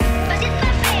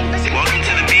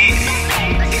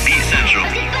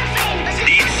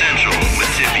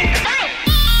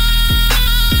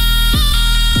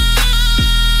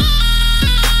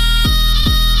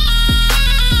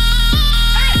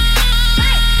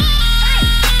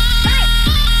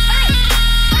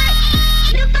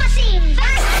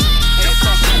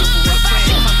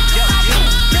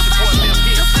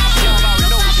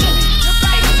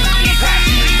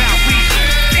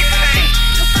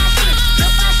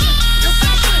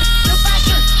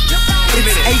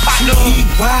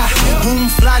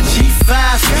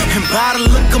By the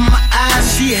look of my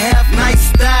eyes, she have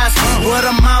nice thighs. But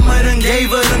her mama done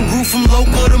gave her, done grew from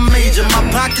local to major. My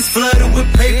pockets flooded with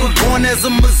paper, born as a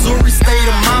Missouri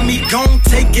stater. Mommy, gon'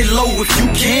 take it low. If you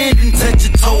can, then touch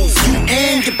your toes. You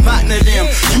and your partner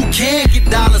them. You can get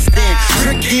dollars then.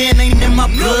 Trickin' ain't in my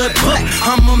blood, but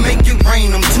I'ma make it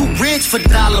rain. I'm too rich for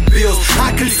dollar bills.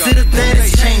 I consider that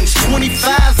exchange.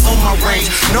 25's on my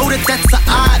range. Know that that's an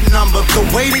odd number. The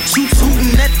way that you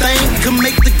tootin' that thing can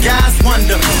make the guys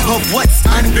wonder of what's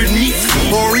underneath,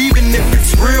 or even if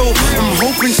it's real. I'm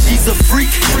hoping she's a freak,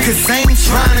 cause I ain't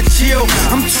trying to chill.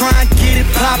 I'm trying to get it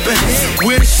poppin'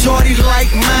 with a shorty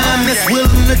like mine that's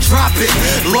willing to drop it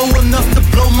low enough to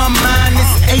blow my mind.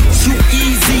 It's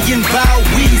A2Easy and Bow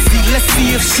Weezy. Let's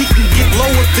see if she can get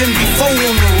lower than before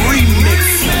on the remix.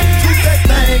 Keep that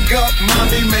thing up,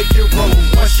 mommy, make it roll.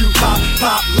 Once you pop,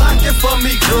 lock it for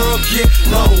me, girl, get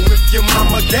low. If your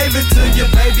mama gave it to you,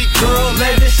 baby girl,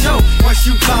 let it show. Once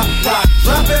you pop, drop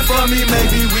it for me,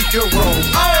 maybe we can roll.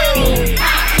 Oh!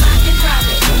 Pop, lock and drop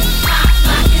it. Pop,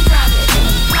 lock and drop it.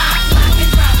 Pop, lock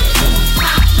and drop it.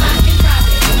 Pop, lock and drop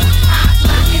it. Pop,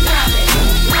 lock and drop it.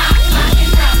 Pop, lock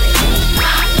and drop it.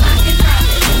 Pop, lock and drop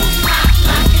it. Pop,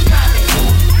 lock and drop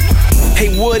it. Hey,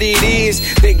 what it is,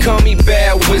 they call me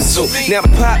Bad Whistle. Now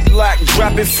pop, lock,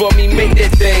 drop it for me, make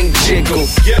that thing jiggle.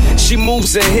 She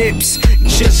moves her hips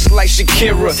just like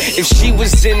Shakira. If she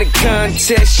was in the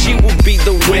contest, she would be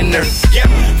the winner.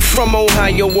 From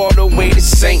Ohio all the way to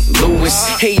St. Louis.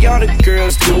 Hey, all the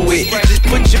girls do it. Just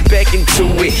put your back into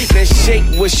it. Now shake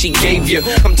what she gave you.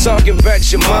 I'm talking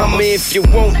about your mama. If you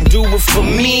won't do it for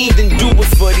me, then do it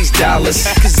for these dollars.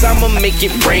 Cause I'ma make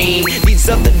it rain. These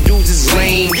other dudes is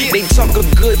lame. They talk a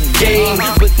good game,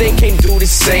 but they can't do the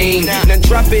same. Now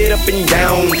drop it up and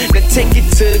down. Now take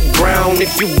it to the ground.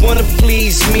 If you wanna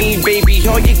please me, baby,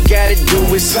 all you gotta do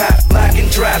is pop, lock, and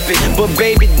drop it. But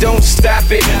baby, don't stop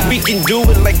it. We can do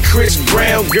it like Chris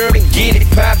Brown, girl, and get it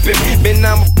poppin'. Man,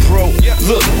 I'm a pro.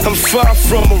 Look, I'm far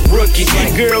from a rookie.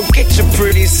 Girl, get your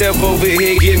pretty self over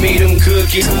here, give me them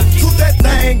cookies. Toot that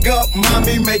thing up,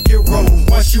 mommy, make it roll.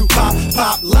 Once you pop,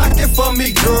 lock it for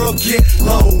me, girl, get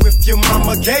low. If your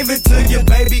mama gave it to you,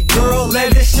 baby girl,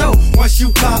 let it show. Once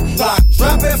you pop, lock,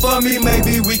 drop it for me,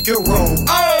 maybe we can roll.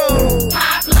 Oh!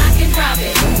 Pop, lock, and drop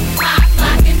it. Pop,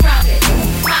 lock, and drop it.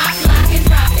 Pop, lock, and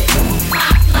drop it.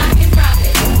 Pop, lock, and drop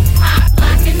it. Pop,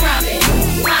 lock, and drop it.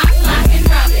 Pop, lock, and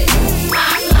drop it.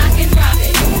 Pop, lock, and drop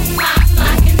it. Pop,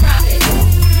 lock, and drop it.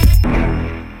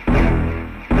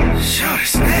 Shorty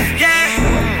snap. Yeah.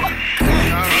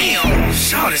 Damn.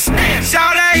 Shorty snap.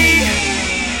 Shorty.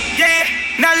 Yeah.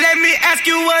 Now let me ask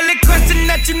you a question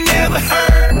that you never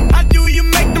heard. How do you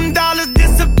make them dollars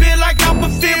disappear like I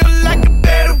would feel like a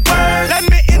better word? Let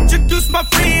me introduce my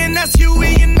friend, that's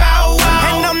Huey and Bow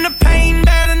Wow. And I'm the pain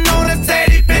that I know that said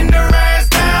he been the ass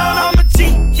down. I'm a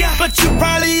G, yeah, but you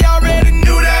probably already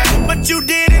knew that. But you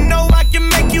didn't know I can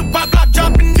make you pop, lock,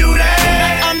 drop, and do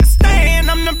that. I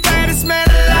understand I'm the baddest man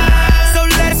alive. So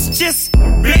let's just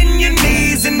bend your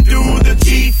knees and do the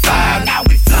G5. Now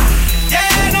we fly.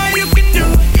 Yeah, now you can do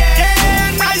it.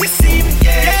 Yeah, now you see me.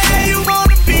 Yeah, you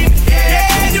wanna be me.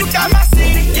 Yeah, you got my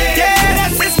city. Yeah,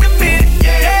 that's just committed.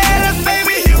 Yeah, that's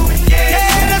baby human.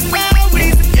 Yeah, that's Bow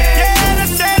Weezy. Yeah,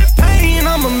 that's Shed Pain.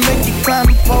 I'ma make you climb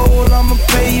the pole. I'ma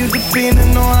pay you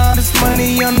depending on how this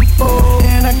money unfolds.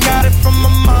 And I got it from my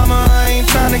mama. I ain't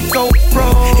tryna go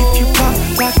pro. If you pop,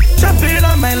 lock, drop it,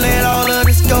 I might let all of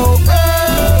this go.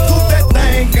 Put that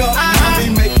thing up, mommy,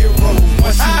 make it roll.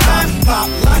 Once you pop,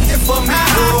 lock it for me,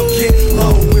 girl, get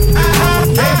low. If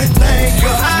you gave it thing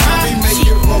up, mommy, make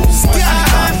it roll. Once you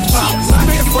pop, lock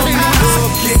it for me, girl,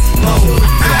 get low.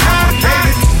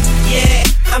 Yeah,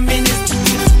 I'm in this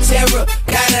terror.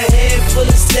 Got a head full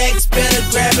of stacks, better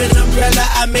grab an umbrella.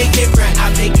 I make it right,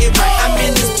 I make it right. I'm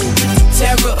in this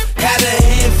terror. Got a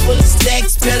head full of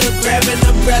stacks, better grab an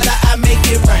umbrella. I make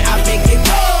it right, I make it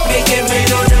right. Make it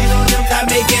rain on them, I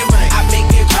make it right, I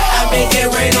make it right. I make it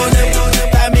rain on them,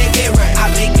 I make it right, I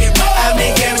make it right. I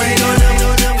make it rain on them,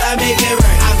 I make it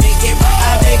right, I make it right.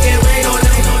 I make it rain on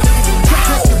them.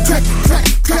 Crack.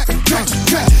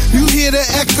 You hear the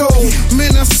echo,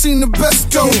 man, I've seen the best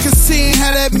go. Cause seeing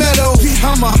how that metal,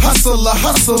 I'm a hustler,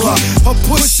 a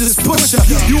pusher's pusher.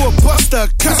 You a buster, a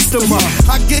customer.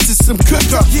 I get you some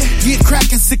cooker, get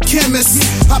crackers a chemist.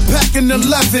 I pack an 11,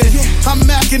 I'm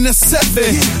macking a 7.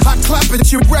 I clap at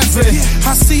your revving.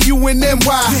 I see you in NY,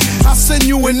 I send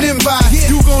you an invite.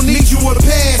 You gon' need you a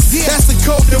pass, that's the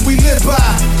code that we live by.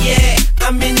 Yeah,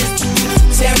 I'm in this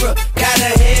terror. Got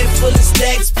a head full of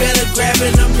stacks, better grab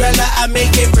an umbrella. I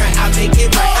make it right, I make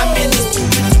it right. I'm in this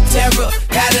terror.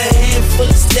 Got a head full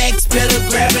of stacks, better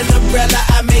grab an umbrella.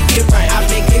 I make it right, I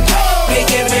make it right. Make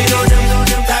it rain on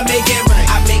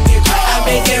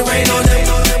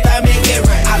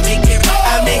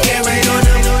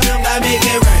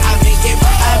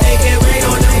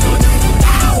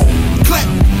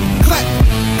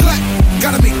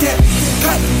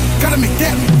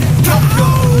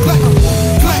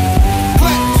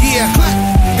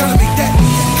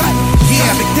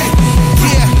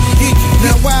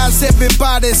Cause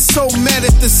everybody's so mad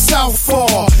at the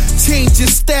Southpaw. Change your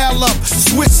style up,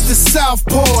 switch to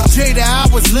Southpaw. Jada, I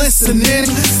was listening,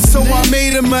 so I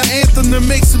made him an anthem to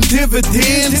make some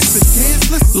dividends.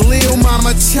 Lil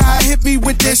Mama Chai hit me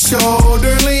with that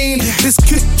shoulder lean. This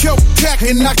kick your crack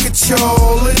and I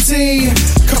control a team.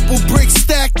 Couple bricks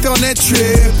stacked on that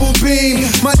triple beam.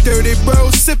 My dirty bro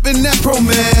sipping that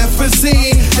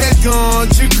promethazine. That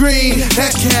ganja green,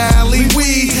 that Cali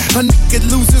weed. A nigga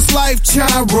lose his life, try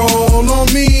roll on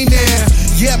me now.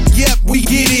 Yep, we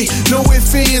get it. No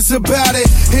ifs, ands about it.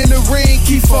 And the rain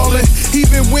keep falling,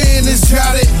 even when it's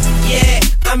droughted. Yeah,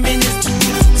 I'm in this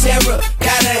terror.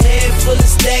 Got a head full of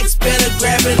stacks. Better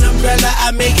grab an umbrella.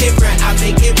 I make it right. I'm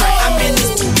in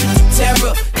this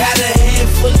terror. Got a head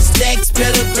full of stacks.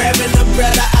 Better grab an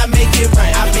umbrella. I make it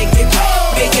right. Make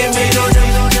it rain on them.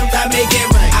 I make it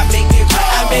right. I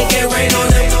make it rain on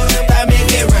them. I make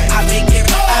it right. I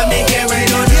make it rain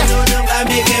on them. I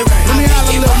make it right. I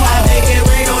make it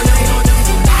rain on them.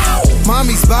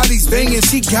 Mommy's body's banging,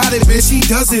 she got it, man, she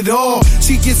does it all.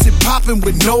 She gets it popping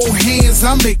with no hands,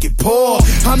 I make it pour.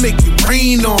 I make it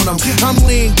rain on them, I'm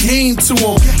laying game to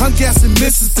them. I'm guessing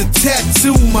misses the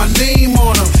tattoo, my name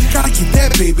on them. Gotta get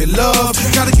that baby love,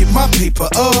 gotta get my paper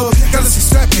up. Gotta see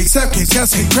strap case, gotta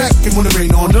see crackin' when it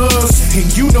rain on us.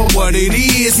 And you know what it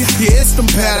is, yeah, it's them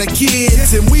powder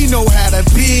kids. And we know how to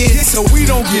bid, so we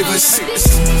don't give a shit.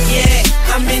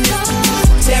 Yeah, I'm in this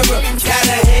terror. Got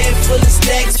a head full of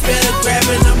stacks. Better grab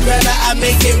an umbrella. I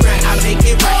make it right. I'm in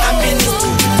this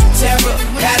terror.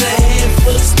 Got a head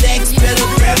full of stacks. Better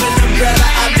grab an umbrella.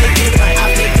 I make it right.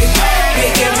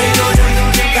 Make it rain on them.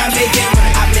 I make it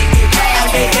right. I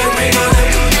make it rain on them.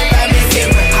 I make it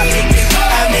right. I make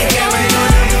it rain on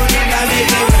them. I make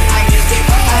it right.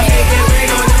 I make it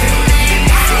rain on them.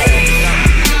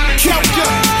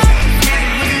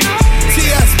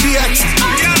 TSBX.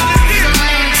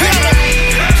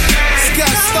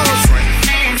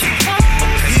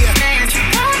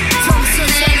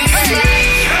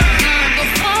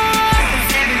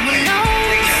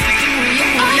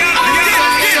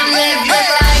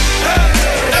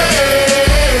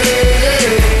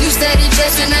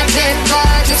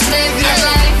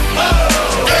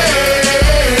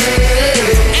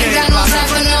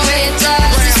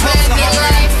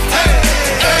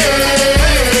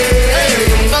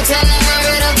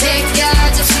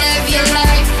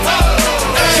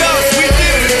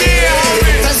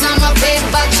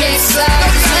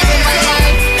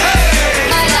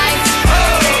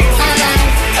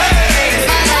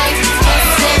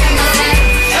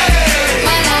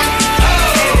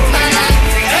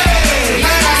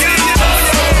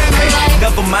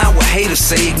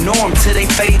 Say ignore them till they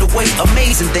fade away.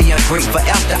 Amazing they ungrateful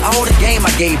after all the game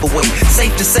I gave away.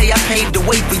 Safe to say I paved the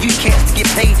way for you cats to get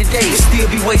paid today. Still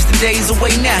be wasting days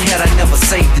away now had I never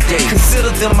saved the day.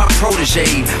 Consider them my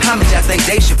protege. How much I think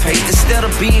they should pay? Instead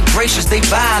of being gracious, they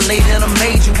violate in a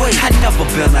major way. I never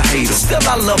been a hater, still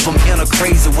I love them in a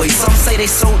crazy way. Some say they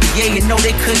sold the yay and know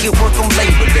they could get work on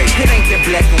Labor Day. It ain't that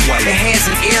black and white, it has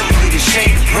an area to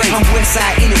shade of gray. I'm west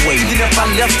side anyway, even if I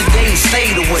left today and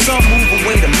stayed away. Some move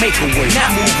away to make a way, not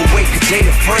move away cause they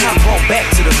afraid. I brought back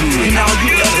to the hood, and all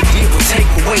you ever did was take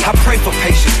away. I pray for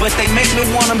patience, but they make me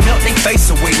wanna melt they face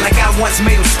away. Like I once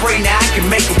made them spray, now I can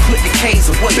make them put the K's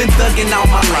away. Been thugging all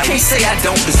my life, can't say I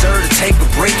don't deserve to take a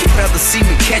break. You'd rather see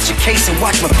me catch a case and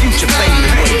watch my future fade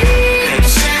away.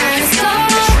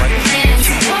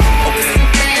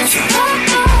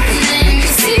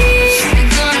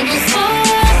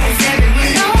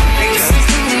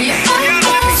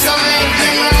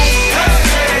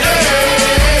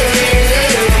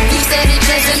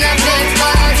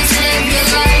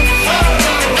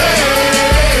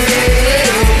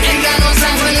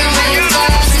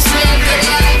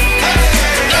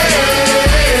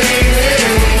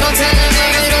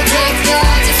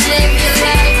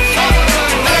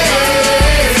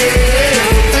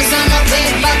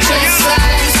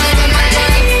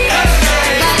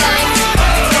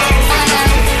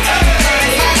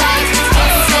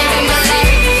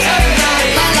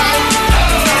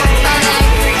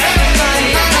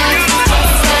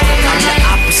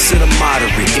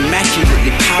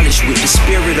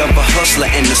 Of a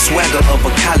hustler and the swagger of a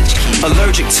college kid.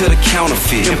 Allergic to the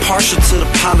counterfeit, impartial to the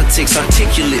politics,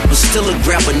 articulate, but still a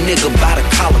grab a nigga by the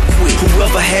collar quick.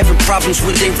 Whoever having problems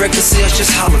with their record sales,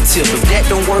 just holler tip. If that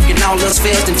don't work and all else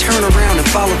fails, then turn around and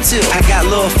follow tip. I got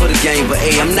love for the game, but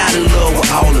hey, I'm not in love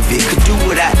with all of it. Could do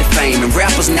without the fame, and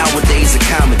rappers nowadays are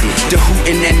comedy. The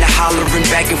hooting and the hollering,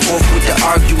 back and forth with the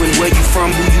arguing. Where you from,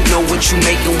 who you know, what what you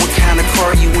making, what kind of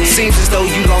car you in. Seems as though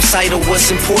you lost sight of what's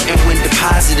important when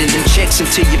depositing them checks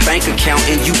into your bank account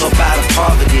and you up out of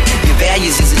poverty. Your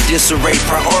values is in disarray,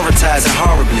 prioritizing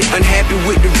horribly. Unhappy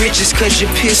with the riches cause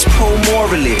you're piss poor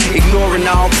morally. Ignoring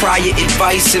all prior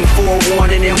advice and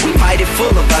forewarning, and we mighty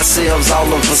full of ourselves all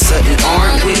of a sudden,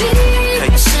 aren't we?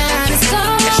 Hey. That's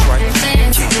right.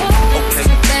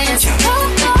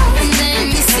 And then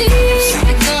you see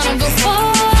you're gonna go far,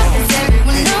 'cause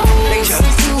everyone knows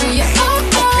who you are.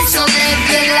 So live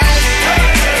your life.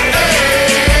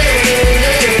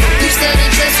 You steady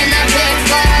chasing that big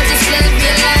fire, just live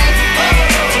your life.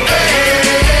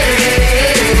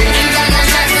 Ain't got no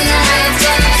time for no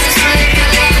haters, just live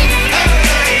your life.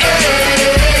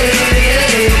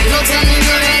 No tell me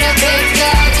you're at a big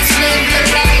girl, just live your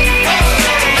life.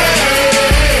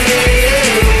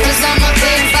 'Cause I'm a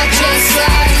big fat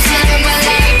chaser, just living my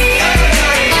life.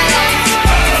 My life,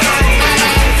 my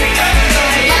life,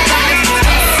 my life,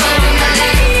 living my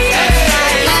life.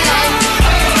 My life,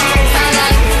 my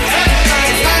life,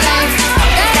 my life.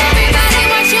 Got everybody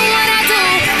watching what I do.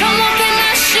 Come walk in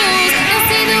my shoes and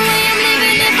see the way I'm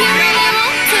living if you really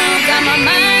want to. Got my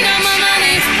mind on my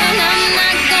money and I'm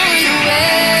not going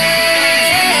away.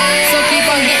 So keep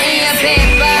on getting your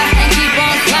paper and keep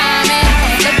on climbing.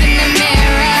 Look in the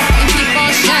mirror and keep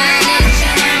on shining.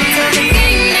 To the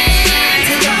beginning,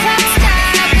 to the top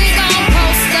stop. We gon'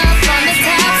 post up on the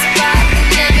top spot.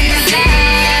 Living the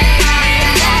life,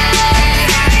 life.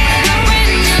 In a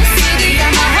brand new city,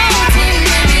 got my whole team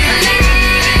living the life,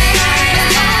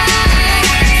 life.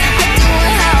 I do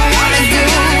it how I wanna do.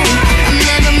 I'm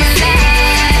living my life,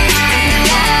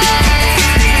 life.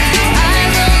 I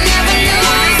will never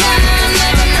lose. I'm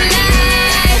living my life, life.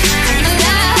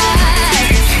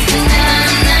 And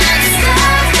I'm not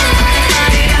stopping.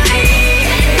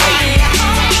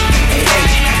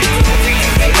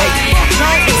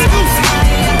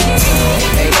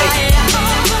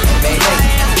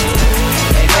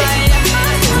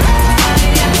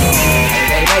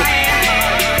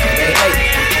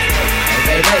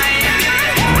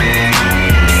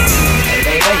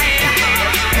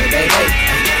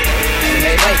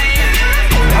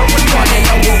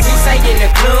 In the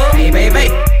club, hey baby.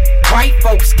 White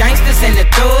folks, gangsters in the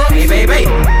thug, hey baby.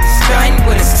 Stunting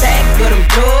with a stack of them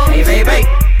dubs, hey baby.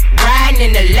 Riding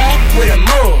in the lack with a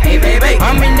mug, hey baby.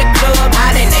 I'm in the club,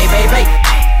 hollering, hey baby.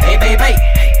 Hey baby,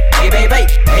 hey baby,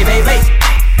 hey baby,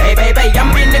 hey baby.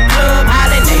 I'm in the club,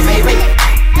 hollering, hey baby.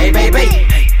 Hey baby,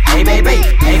 hey baby,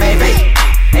 hey baby.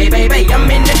 Hey baby,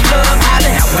 I'm in the club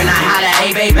hollering. When I holler,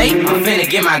 hey baby, I'm finna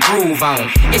get my groove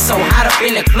on. It's so hot up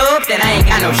in the club that I ain't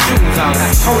got no shoes on.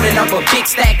 Holding up a big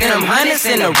stack of them hundreds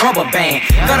in a rubber band.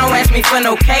 Girl, don't ask me for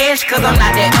no cash, cause I'm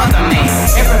not that other man.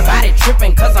 Everybody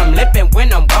tripping cause I'm lippin'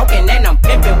 when I'm walking, and I'm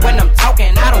pimpin' when I'm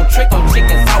talking. I don't trick on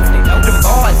chickens often. Them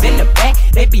boys in the back,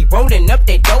 they be rolling up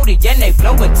their doty and they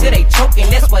flow until they choking.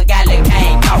 That's what got like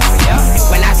I ain't coffee, yeah.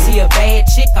 When I see a bad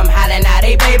chick, I'm hollering out,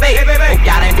 hey baby. Hope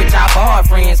y'all ain't with y'all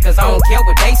boyfriends, cause I don't care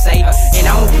what they say, and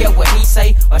I don't care what he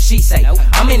say or she say.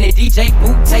 I'm in the DJ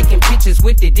booth taking pictures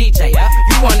with the DJ.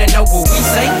 You wanna know what we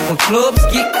say when clubs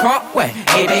get crunk? What?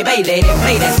 Hey baby, let it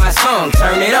play, that's my song,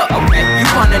 turn it up. Okay. You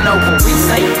wanna know what we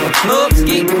say when clubs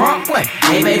get crunk? What?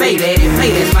 Hey baby, let it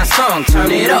play, that's my song,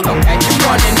 turn it up. Okay. You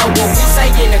wanna know what we say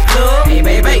in the club? Hey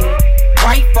baby.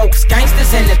 White folks,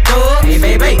 gangsters in the thug, hey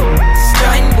baby.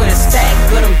 Stunting with a stack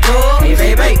of them dubs, hey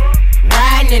baby.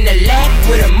 Riding in the lack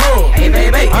with a mug, hey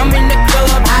baby. I'm in the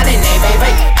club hollering, hey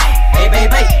baby. Hey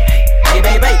baby, hey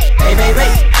baby, hey baby,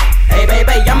 hey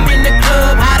baby. I'm in the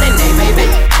club hollering, hey baby.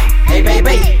 Hey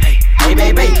baby, hey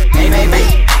baby, hey baby,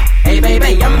 hey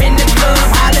baby. I'm in the club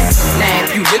hollering. Now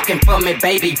if you looking for me,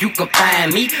 baby, you can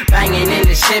find me banging in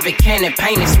the Chevy Cannon,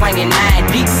 painted, swinging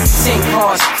 9 deep. 10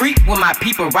 cars creep with my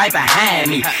people right behind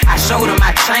me. I showed her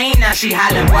my chain, now she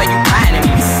hollering, boy, you finding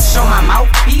me. Show my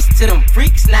mouthpiece to them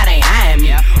freaks, now they eyeing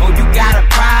me. Oh, you got a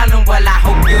problem? Well, I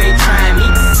hope you ain't trying me.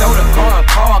 Throw the car and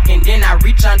park, and then I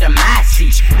reach under my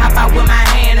seat. Hop out with my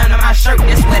hand under my shirt,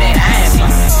 that's where that eyeing me.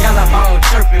 Yellow bone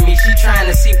chirping me, she trying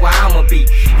to see where I'ma be.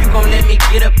 You gon' let me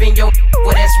get up in your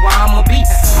well, that's where I'ma be.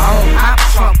 On hop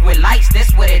trunk with lights,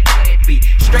 that's where that be.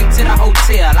 Straight to the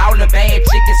hotel, all the bad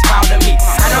chickens follow me.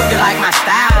 I know you like my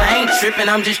style, I ain't tripping,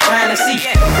 I'm just trying to see.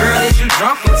 Girl, is you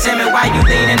drunk? Well, tell me why you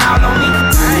leaning all on me.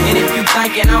 And if you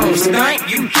thinking I don't stunt,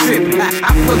 you tripping. I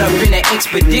put up in the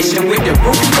expedition with the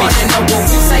roof. Wanna know what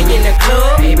we say in the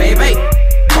club? Hey baby.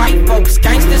 White folks,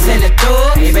 gangsters in the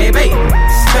thug, hey baby.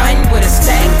 Stunting with a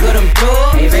stack of them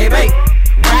dubs, hey baby.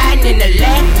 Riding in the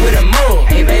lack with a mug,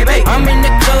 hey baby. I'm in the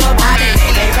club, hollering,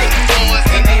 hey baby.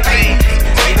 Hey baby,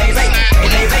 hey baby,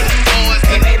 hey baby,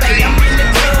 hey baby. I'm in the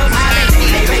club, hollering,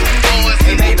 hey baby.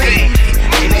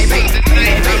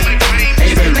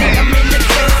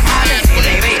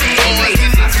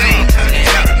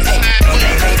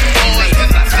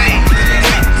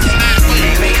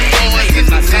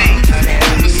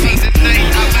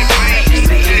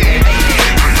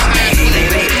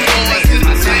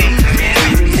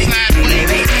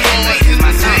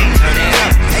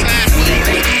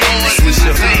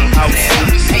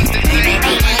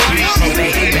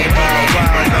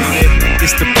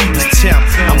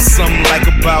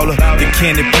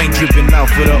 candy paint dripping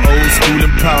off with an old school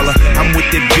Impala. I'm with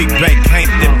that big bank, ain't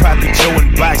that Poppy Joe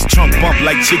and box. Trunk bump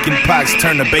like chicken pox,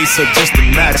 turn the bass up just a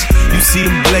notch. You see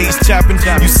them blades chopping,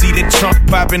 you see that trunk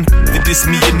popping. They diss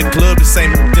me in the club, the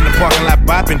same in the parking lot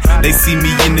bopping. They see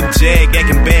me in the Jag,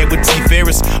 acting bad with T.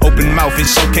 Ferris. Open mouth and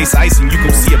showcase ice and you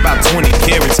gon' see about 20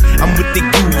 carats. I'm with the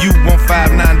goo,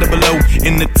 15900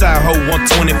 in the Tahoe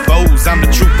 124s. I'm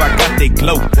the truth, I got that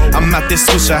glow. I'm out there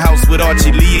Swisher House with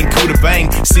Archie Lee and Kuda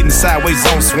Bang, sitting sideways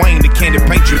on swing, the candy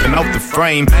paint dripping off the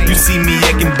frame. You see me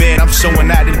acting bad, I'm showing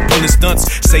out and pulling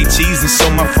stunts. Say cheese and show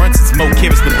my fronts, it's more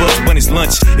carrots than Bugs Bunny's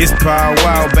lunch. It's power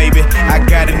wild, baby, I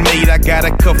got it made. I got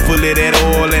a cup full of that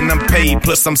oil and I'm paid,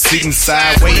 plus I'm sitting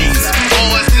sideways.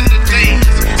 Boys in the days,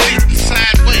 sitting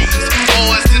sideways.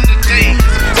 Boys in the days,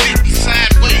 sitting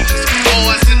sideways.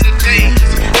 Boys in the days,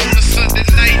 on a Sunday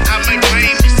night I might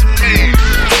rain me some pain.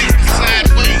 Sitting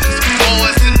sideways.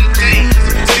 Boys in the days,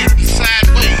 sitting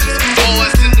sideways.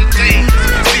 Boys in the days,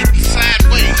 sitting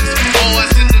sideways.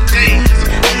 Boys in the days,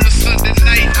 on a Sunday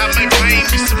night I might rain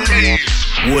me some pain.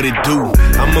 What it do?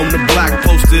 I'm on the block,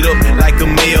 posted up like a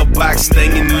mailbox,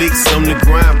 slanging licks on the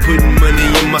grind, putting money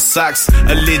in my socks.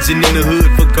 A legend in the hood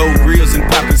for gold grills and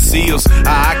popping seals. An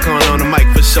icon on the mic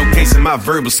for showcasing my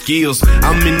verbal skills.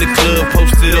 I'm in the club,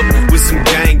 posted up with some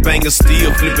gangbangers,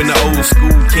 still flipping the old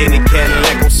school candy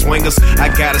Cadillac on swingers. I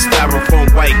got a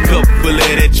styrofoam white cup full of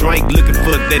that drink, looking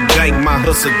for that dank. My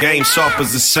hustle game sharp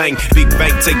as a shank. Big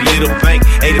bank take little bank,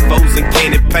 84s and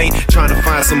candy paint, trying to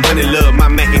find some honey love. My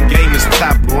Mackin game is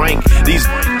top rank. These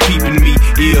keeping me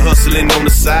ear hustling on the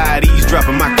side,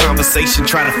 eavesdropping my conversation,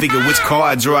 trying to figure which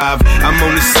car I drive. I'm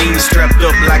on the scene strapped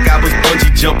up like I was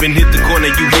bungee jumping. Hit the corner,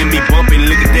 you hear me bumping.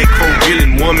 Look at that chrome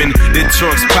grilling woman. The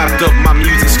trunks popped up, my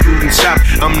music screwed and chopped.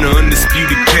 I'm the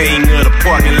undisputed king of the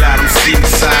parking lot. I'm sitting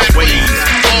sideways.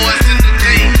 Boys in the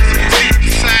days,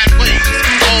 sitting sideways.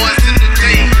 Boys in the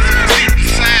days, sitting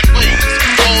sideways.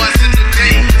 Boys in the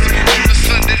days, on a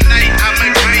Sunday night I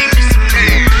might rain me some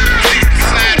pain. Sitting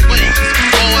sideways.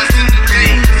 Boys in the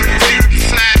days, sitting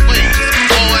sideways.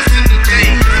 Boys in the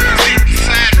days, sitting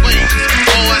sideways.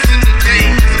 Boys in the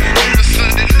days, on a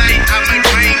Sunday night I might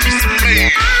rain me some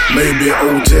pain. Maybe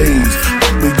OJs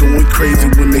be going crazy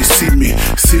when they see me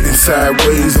sitting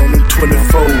sideways on them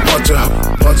 24.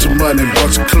 Bunch of money,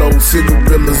 bunch of clothes,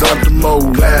 cigarillas out the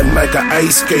mold, gliding like an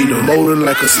ice skater, molding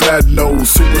like a slide nose,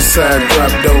 suicide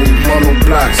drop those, mono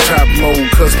blocks, top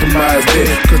mode, customized that,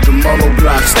 cause the mono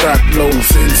blocks stop low,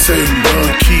 sensei,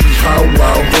 gun key, how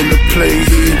wow, in the play,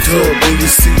 heads up, when you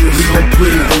see us, we gon'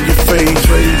 put it in your face,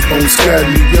 rays on sky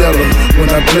me yellow, when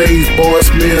I blaze, boy,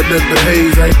 smell that the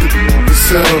haze, ain't the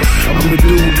settle, I'm the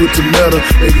dude with the metal,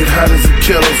 they get hot as a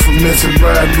killer, from messing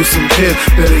riding with some kids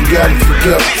that ain't got it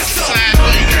together.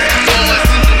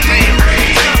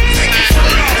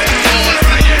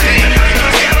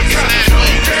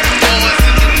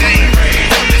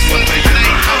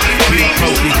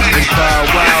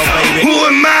 Who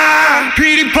am I?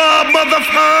 Petey Pub,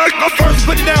 motherfucker. First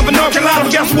put it down for North Carolina,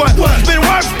 guess what? It's been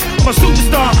work. I'm a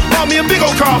superstar. Bought me a big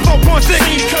old car, 4.6.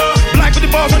 Black with the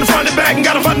balls on the front and back, and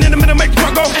got a button in the middle, make the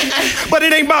truck go. But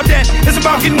it ain't about that. It's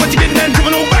about getting what you're getting and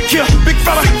juvenile back here. Big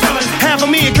fella, half of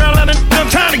me in Carolina, them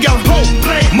time together. Hope,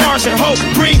 Marshall, Hope,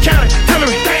 Green County,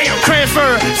 Hillary,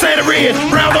 transfer, Santa Red,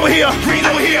 Brown over here, Green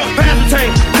over here, Pastor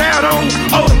Town on,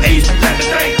 Oldham East,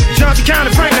 Johnson County,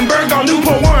 Franklinburg, on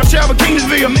Newport, Warren, Shelby,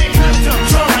 Kingsville,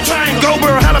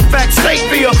 Goldboro, Halifax,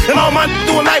 Stateville, and all my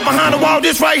doing life behind the wall.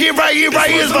 This right here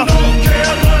is the North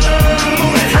Carolina.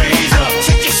 Raise up,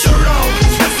 take your shirt off,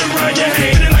 twist around your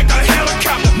head like a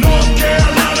helicopter. North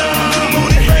Carolina,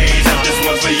 raise up. This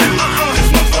one's for you, this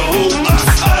one's for who? Us.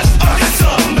 It's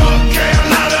up, North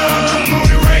Carolina.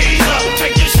 Raise up,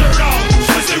 take your shirt off,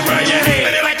 twist around your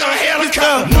head like a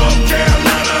helicopter. North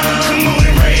Carolina,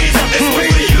 raise up. This one's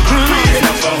for you, this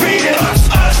one's for who? Us.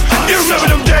 You remember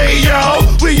them days, y'all?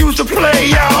 We used to play,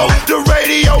 y'all, the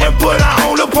radio and put our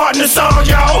own partner song,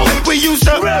 y'all. We used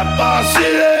to rap our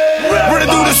city, running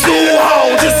through the school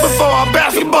hall just before our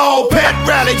basketball pet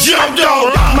rally jumped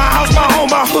on. My house, my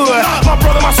home, my hood, my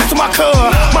brother, my sister, my cuz.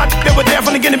 My they were there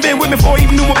from the beginning, been with me before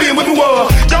even knew what being with me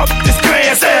was. Y'all just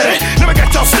glance at it, never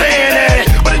got y'all staring at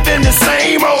it, but it's been the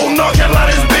same old North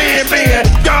Carolina's been.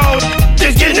 Y'all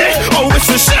just getting it? Oh, it's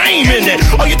a shame, isn't it?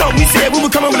 Oh, you thought we said we were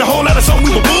coming with a whole lot of something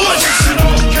we were bush?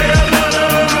 North Carolina,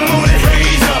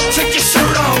 raise up, take your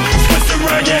shirt off, twist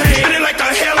around your head like a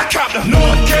helicopter.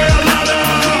 North Carolina,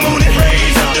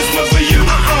 raise up. This one's for you,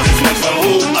 this one's for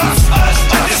who? Us.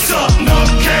 It's up,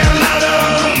 North Carolina,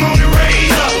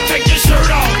 raise up, take your shirt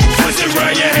off, twist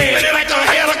around your head like a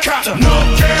helicopter. North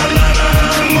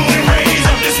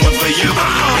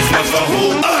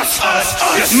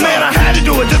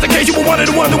one of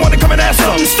the ones that want to come and ask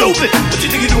something stupid. What you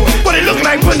think you doing? What it look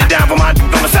like putting it down for my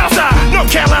on the south side,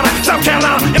 North Carolina, South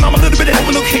Carolina, and I'm a little bit of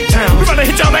overlook Cape Town. We gonna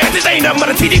hit y'all ass. This ain't nothing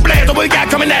but a TD blast. The way we got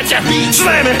coming at ya,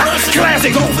 slamming,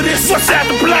 classic. Go for this. What's that?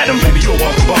 The platinum. Baby, you'll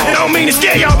walk the ball. It don't mean to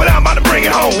scare y'all, but I'm about to bring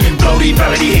it home. Blow these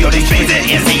melody, heal these things that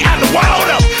is the out the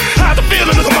wild up. How's the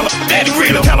feeling? Look at my daddy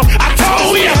real. Tell him I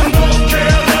told ya. North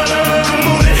Carolina, come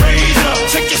on and raise up.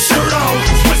 Take your shirt off,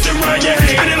 twist it around your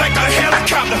head, it like a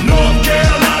helicopter. North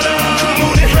Carolina, come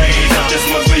on and raise up. This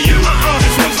one's for you,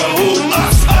 this one's for who?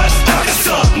 Us. It's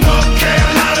up. North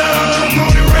Carolina, come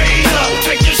on and raise up.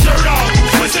 Take your shirt off,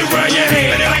 twist it around your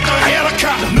head, it like a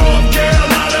helicopter. North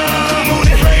Carolina, come on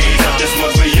and raise up. This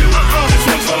one's for you, this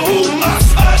one's for who? Us.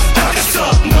 It's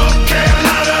up. North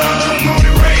Carolina, come on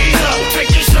and raise up.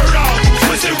 Take your shirt off,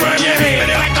 twist it around your head,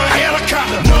 it like a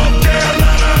helicopter. North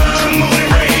Carolina, come on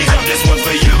and raise up. This one's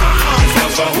for you, this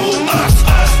one's for who? Us.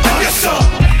 It's up.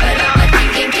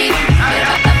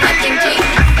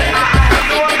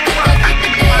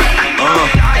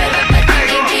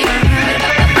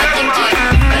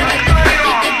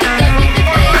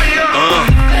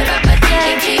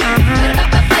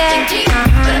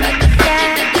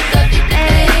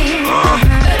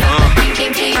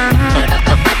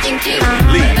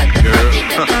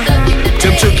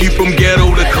 Keep from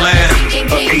ghetto to class,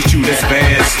 hate you that's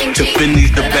fast. To finish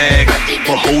the bag,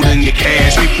 for holding your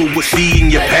cash. People will see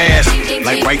in your past,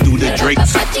 like right through the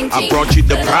drapes. I brought you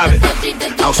the private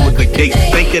house with the gate,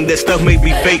 thinking that stuff may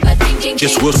be fake.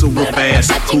 Just whistle real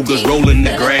fast, cougars rolling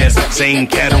the grass. Same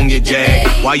cat on your jag,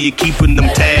 why you keeping them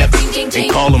tabs and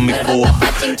calling me for?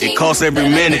 It costs every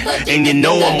minute, and you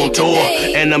know I'm on tour,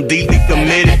 and I'm deeply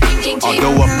committed.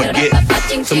 Although I forget,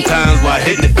 sometimes while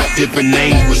hitting it, different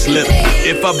names will slip.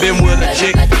 If I've been with a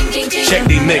chick, check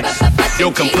they mix.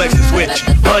 Your complexion switch.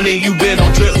 Honey, you been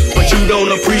on trip, but you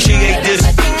don't appreciate this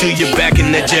till you're back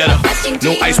in that Jetta.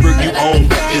 No iceberg you own,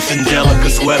 it's Angelica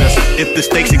sweaters. If the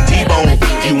steaks and T-bone,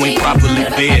 you ain't properly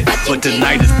fed. But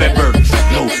tonight is fat burgers,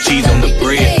 no cheese on the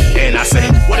bread. And I say,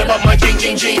 what about my ching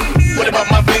ching ching? What about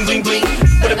my bling bling bling?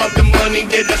 What about the money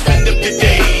that I spend up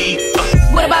today?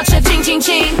 What about your ching ching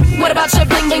ching? What about your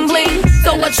bling bling bling?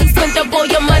 So what you spent up all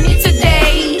your money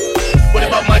today? What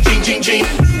about my ching ching ching?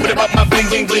 What about my bling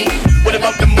bling bling? What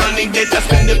about the money that I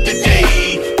spend up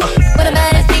today? What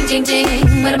about his ching ching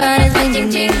ching? What about his bling bling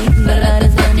bling? What about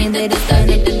his money that I spent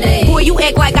up today? Boy, you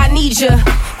act like I need ya.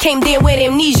 Came there with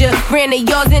amnesia, ran the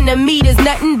yards and the meters,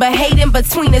 nothing but hate in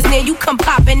between us. Now you come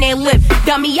poppin' that lip,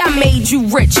 dummy. I made you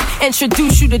rich,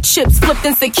 introduced you to chips, flipped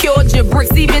and secured your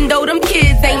bricks. Even though them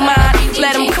kids ain't mine,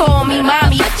 let them call me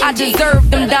mommy. I deserve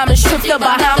them diamonds, stripped the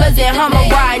Bahamas and Hummer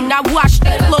riding. I washed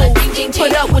the clothes,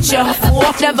 put up with your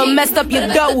off, never messed up your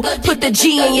dough. Put the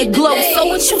G in your glow. So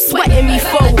what you sweating me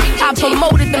for? I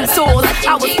promoted them tours,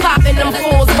 I was popping them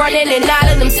fours, running and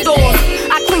out of them stores.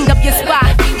 I cleaned up your spot,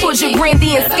 put your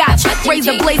brandy and scotch,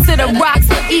 razor blades to the rocks,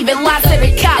 even lots of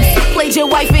the cops. Played your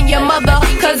wife and your mother,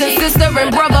 cousin, sister,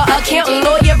 and brother, accountant,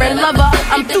 lawyer, and lover.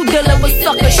 I'm through dealing with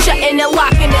suckers, shutting and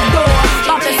locking the door.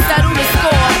 About to settle the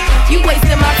score. You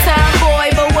wasting my time, boy,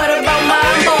 but what about my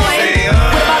boy?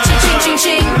 What about your ching ching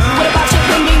ching? What about your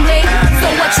bling bling bling? So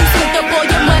what you spent up all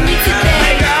your money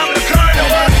today? I'm the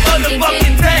carnival,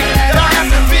 motherfucking thing. Don't have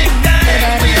the big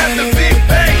thing, we have the big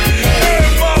bang.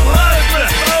 For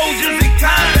hustlers, soldiers, and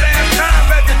convicts, time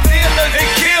at the dealers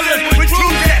and killers. We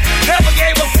true that, never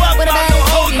gave a fuck about no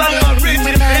hoes, about my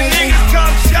riches. And niggas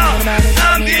come short,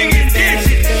 I'm digging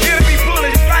ditches. He'll be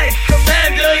pulling straight,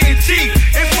 commander in chief.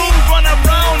 And fools run up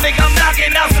wrong, nigga, I'm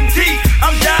knocking out some teeth.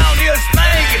 I'm down here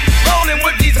slanging, rolling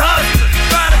with these hustlers.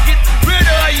 Trying to get rid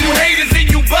of you haters and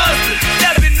you busters.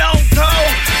 Stepping on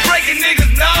toes, breaking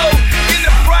niggas' nose. In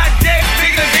the project,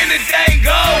 bigger than the dang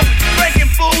gold. Breaking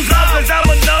fools off cause I'm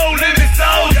a no-limit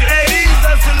soldier. Hey, these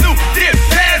a salute, dip,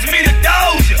 pass me the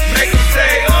doja. Make them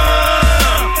say,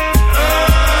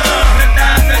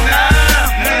 na-na-na-na,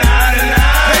 na-na-na-na.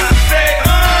 Make them say,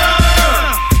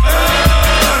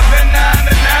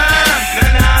 na-na-na-na,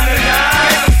 na-na-na-na.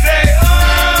 Make them say,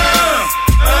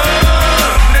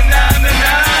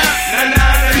 na-na-na-na,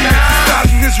 na-na-na-na.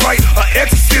 Starting this right, an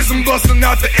exorcism, busting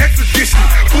out the extradition.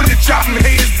 Put the chopping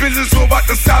haters business, so about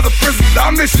the side of prisons.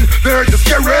 Our mission, they're the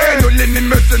scary, no living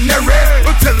mercenary.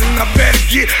 I'm telling I better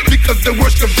get, because the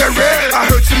worst of their I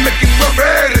heard you making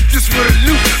worry that this would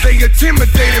loot. They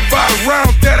intimidated by a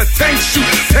round that a tank shoot.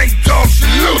 Tank dogs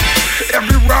salute.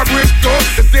 Every robbery is gone,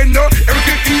 if they know,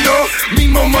 everything you know. Me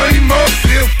more money, more.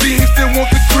 Still fiends, still want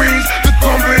the greens, the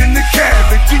cornbread and the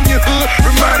cabbage. In your hood,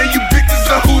 reminding you bitches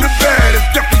of who the baddest,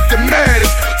 definitely the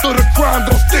maddest. So the crime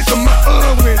don't stick to my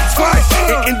win twice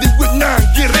and end it with 9.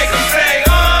 Get it. Make them say,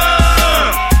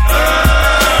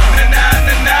 na-na.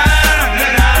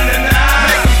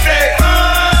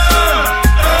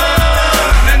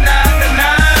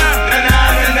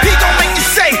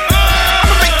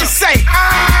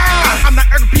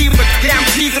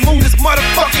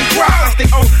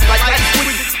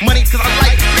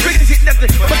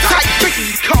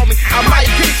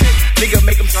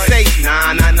 them say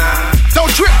nah, nah, nah.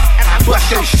 Don't trip as I bust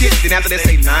your shit, then after they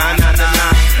say nah, nah, nah,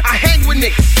 nah. I hang with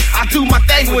niggas, I do my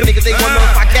thing with niggas. They wanna know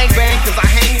if I gang bang, cause I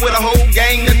hang with a whole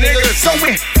gang of niggas. So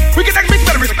when we get that bitch,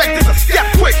 better respect this a step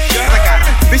quick. I got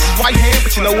this is right hand, but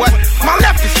you know what? My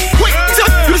left is quick.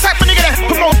 You the type of nigga that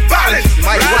promote violence.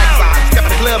 Mighty right side, step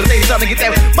in the club and say something to get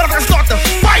that motherfucker start to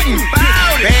fighting.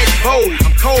 Bad, bold,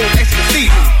 I'm cold, extra see.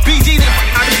 BG,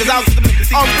 I niggas out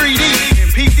on 3D.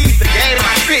 PC's the game in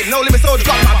my spit, no limit soldiers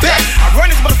off my back. I run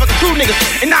this motherfucker through niggas,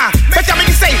 and nah, bet y'all make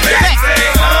it say back.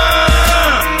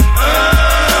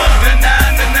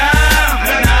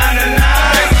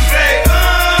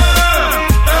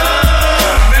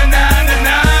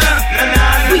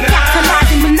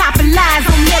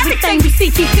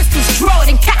 CT pistols drawn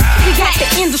and cocked. We got the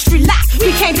industry locked.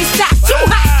 We can't be stopped. Too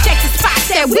hot. Check the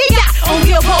spots that we got on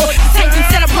billboards. Taking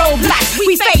set up roadblocks.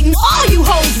 We fading all you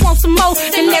hoes. Want some more?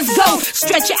 Then let's go.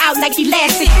 Stretch it out like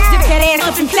elastic. Zip that ass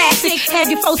up in plastic. Have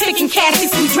your folks picking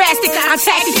caskets. We drastic. Our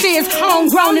tactics is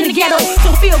homegrown in the ghetto. So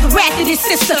feel the wrath of this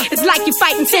sister. It's like you're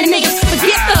fighting 10 niggas.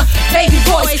 Forget the baby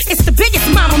voice. It's the biggest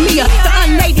mama mia. The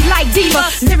unladylike diva.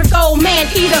 Lyrical man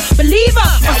eater. Believer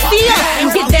or steal and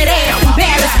get that ass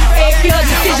embarrassed.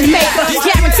 Decision maker,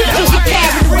 guaranteed you'll get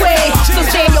carried away. So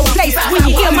stay in your place when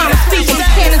you hear mama speaking.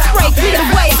 Cannon spray, clear the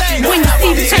way when you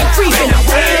see the tank creeping. Like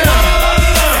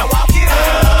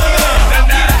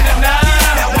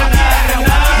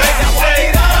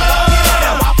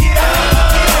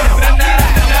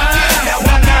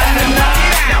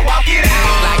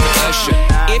an usher,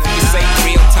 if you say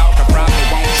real talk, I probably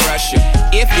won't trust you.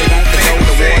 If you want to go to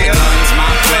war, the gun's my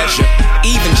pleasure.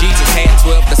 Even Jesus had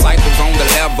 12 disciples on the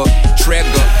level.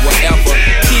 Trigger, whatever.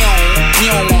 He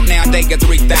don't want now, they get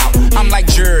 3,000. I'm like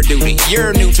jury duty,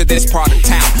 you're new to this part of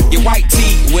town. Your white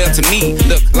tee, well to me,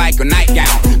 look like a nightgown.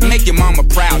 Make your mama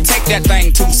proud, take that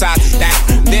thing 2 sizes down.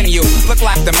 Then you look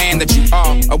like the man that you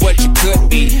are, or what you could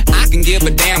be. I can give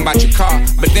a damn about your car,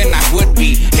 but then I would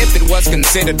be. If it was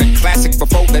considered a classic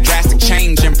before the drastic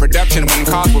change in production when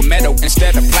cars were metal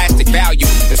instead of plastic. Value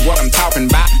is what I'm talking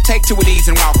about. Take 2 of these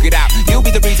and walk it out. You'll be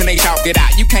the reason they chalk it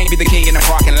out. You can't be the king in the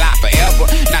parking lot forever.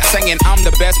 Not saying I'm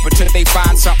the best, but till they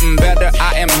find something better,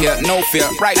 I am here, no fear.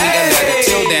 Write me a letter.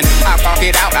 Till then, I walk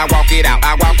it out, I walk it out,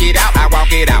 I walk it out, I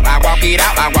walk it out, I walk it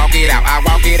out, I walk it out, I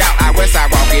walk it out, I west side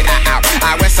walk it out,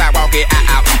 I west side walk it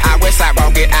out, I west side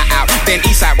walk it out, then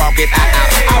east side walk it out.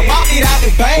 I walk it out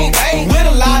the bank with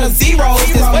a lot of zeros.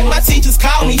 That's what my teachers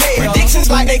call me. Predictions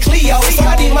like they Cleo. So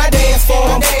I did my dance for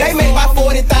them. They make my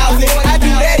 40,000. I do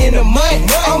that in a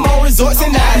month. I'm on resorts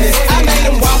and islands. I made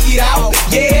them walk it out.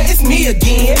 Yeah, it's me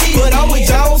again. But I'm with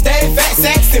Jones, Dave, Fat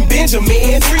Sacks, and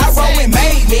Benjamin. I roll with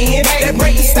made men that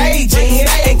break the stage in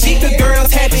and keep the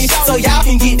girls happy so y'all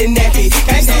can get the nappy.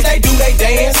 Gangsters, they do they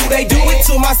dance. They do it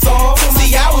to my song.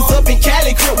 See, I was up in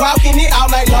Cali, crib walking it all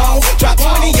night long. Drop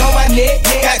 20 on my neck,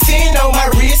 got 10 on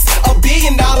my wrist. $1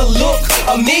 billion look,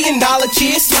 $1 million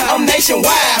kiss. I'm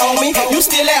nationwide, homie. You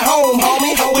still at home,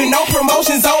 homie. With no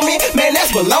promotions on me, man,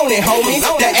 that's baloney, homie.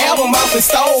 The album off and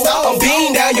stole. I'm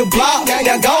beating down your block.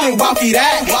 Now go and walk it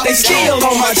out. They still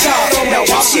on my chalk. Now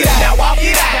walk it out. Now walk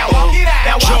it out. Now walk it out.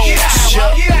 Now walk it out.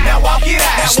 Now walk it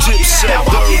out. It's Tipsi,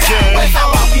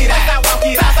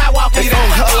 they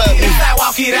gon' holla at me.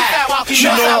 You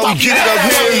know how we get it up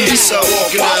here. Eastside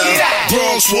walk it out,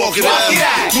 Bronx walk it out,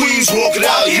 Queens walk it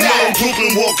out. You know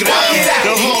Brooklyn walk it out,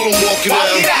 now Harlem walk it out,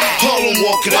 Harlem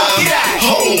walk it out,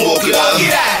 Harlem walk it out,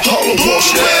 Harlem walk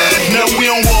it out. Now we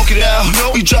don't walk it out,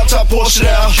 we drop top Porsche it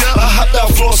out. I hop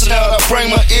out, floss it out, I bring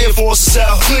my Air Forces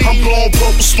out. I'm blowing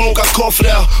purple smoke, I cough it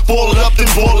out, ball it up then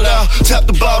ball it out. Tap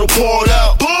the bottle, pour it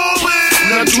out.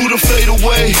 Now do the fade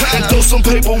away and throw some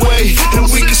paper away, and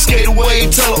we can skate away.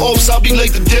 Tell the ops I'll be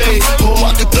late today. Or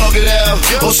I can thug it out,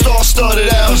 or start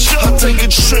it out. I take a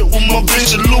trip with my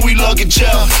bitch and Louis luggage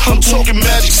out. I'm talking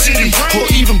Magic City or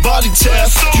even Body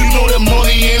Tap. You know that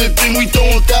money, anything we throw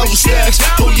 1,000 stacks.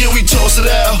 Oh yeah, we toss it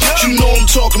out. You know I'm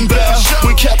talking about.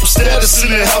 With capital status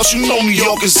in the house, you know New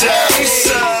York is out.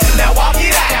 Now walk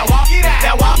it out. Now walk it out.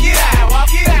 Now walk it out. Now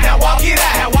walk it out. Now walk it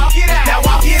out. Now walk it out. Now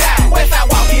walk it out. West side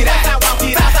walk it out.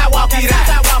 Southside walk it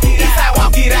out. Eastside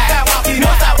walk it out.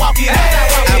 Northside walk it out.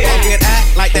 I walk it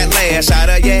out like that last shot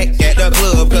of yak at the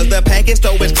club. Cause the package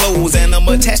store is closed and I'm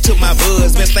attached to my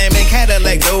buzz. Been slamming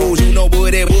Cadillac doors, you know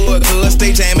what it would. Cause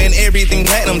stay jamming everything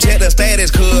platinum, check the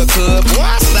status, cuz.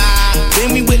 What's up?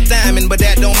 Then we with diamond, but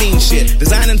that don't mean shit.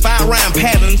 Designing 5-rhyme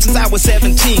patterns since I was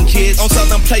 17, kids. On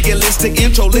Southern playalistic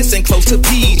intro, listen close to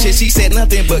peaches. She said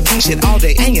nothing but king shit all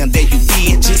day, and there you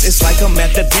bitches. It's like I'm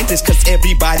at the dentist, cause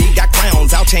everybody got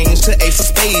crowns. I'll change to ace of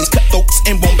spades, cut throats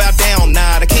and won't bow down.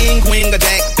 Nah, the king, queen, or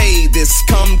jack, fade this.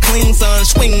 Come clean, son,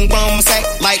 swing from sack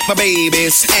like my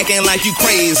babies. Acting like you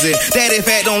crazy. Daddy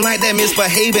fat don't like that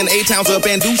misbehaving. 8 times up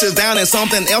and deuces down and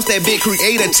something else that big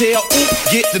creator tell.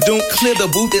 Get the doom, clear the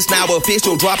booth. It's now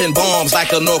official, dropping bombs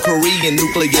like a North Korean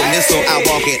nuclear missile. I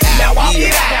walk it out. Now walk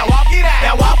it out. Now walk it out.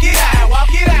 Now walk it out. Now walk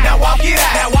it out. Now walk it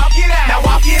out. Now walk it out. Now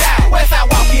walk it out. West side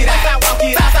walk it out. South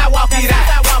side walk it out.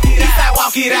 East side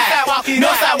walk it out.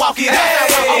 North side walk it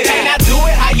out. Okay, now do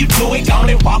it how you do it. Go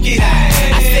and walk it out.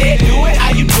 I said do it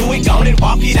how you do it. Go and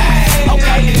walk it out.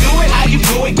 Okay, do it how you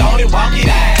do it. Go and walk it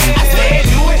out. I said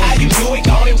do it how you do it.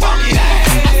 Go and walk it out.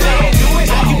 I said do it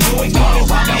how you do it. Go and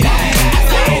walk it out. I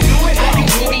said do it how you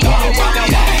do it. Go and walk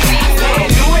it out. I said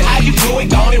do it how you do it.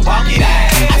 Go and walk it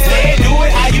out. I said do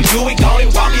it how you do it. Go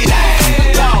and walk it out.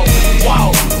 Whoa,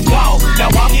 whoa, whoa. Now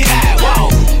walk it out.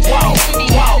 Whoa, whoa,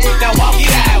 whoa. Now walk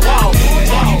it out. Whoa,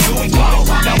 whoa, do it. Whoa,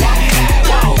 now walk it out.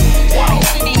 Whoa, whoa,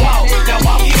 whoa. Now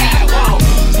walk it out. Whoa,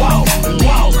 whoa,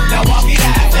 whoa. Now walk it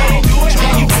out. Do it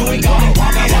how you do it. Go and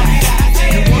walk it out.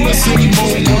 You wanna see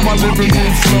more on my living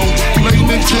room floor? Play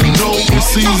Nintendo with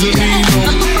Seasonino.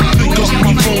 Pick up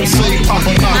my phone, say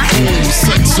Papa not home.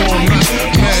 Sex all night,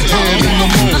 mad head in the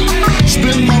moon.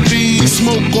 Spin my beat,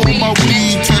 smoke all my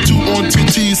weed. Tattoo on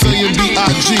TT saying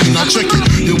B.I.G. Now check it,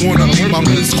 you wanna be my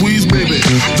man squeeze, baby?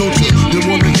 Don't you? You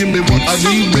wanna give me what I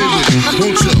need, baby?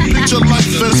 Won't you? Picture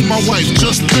life as my wife,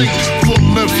 just think. Full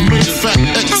left, made fat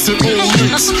X and all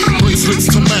links. Bracelets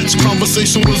to match,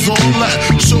 conversation was all that.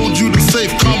 Showed you the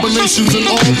safe combinations and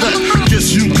all that.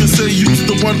 Guess you can say you's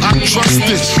the one I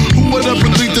trusted. Who would ever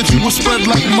think that you would spread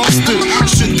like mustard?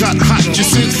 Shit got hot, you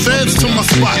sent feds to my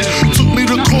spot. Took me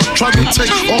to court, tried to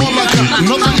take all I got.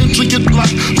 Another intricate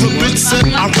block, the bitch said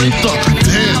I raped her.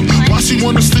 Damn, why she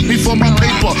wanna stick me for my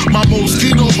paper? My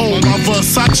Moschino hole, my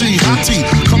Versace hottie.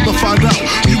 Come to find out,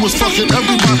 you was fucking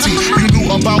everybody. You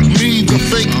knew about me, the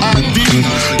fake ID.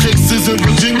 Cases in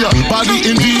Virginia, body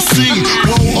in DC.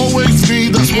 Won't always be,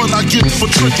 that's what I get for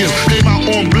tricking. Came out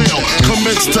on bail,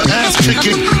 commenced to ass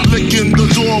kicking. Licking the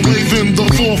door, waving the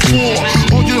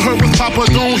 4-4. All you heard was Papa,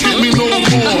 don't hit me no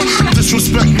more.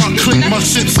 Disrespect my clique, my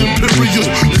shit's imperial.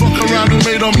 Fuck around and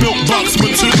made a milk box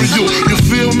material. You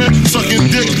feel me? Sucking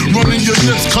dick, running your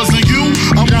lips cause of you.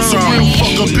 I'm on some real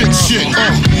fuck a bitch shit.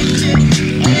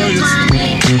 I know you're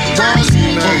better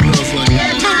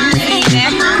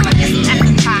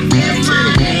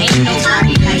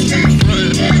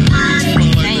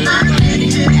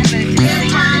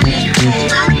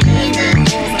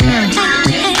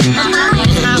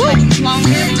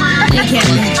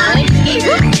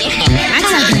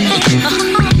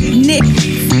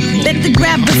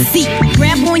grab a seat,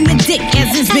 grab on your dick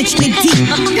as this bitch get deep.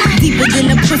 Deeper than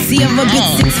a pussy of a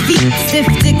bitch 6 feet. Stiff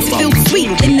dicks feel sweet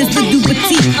in this little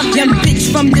petite. Young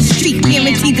bitch from the street,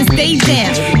 guaranteed to stay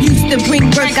down. Used to bring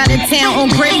work out of town on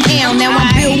Greyhound, now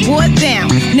I'm Billboard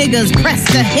bound. Niggas pressed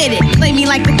to hit it, play me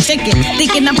like a chicken,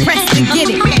 thinking I'm pressed to get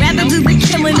it. Rather do the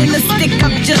killing than the stick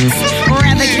up jokes.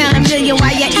 Rather count a million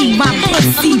while you eat my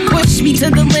pussy. Push me to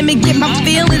the limit, get my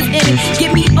feelings in it.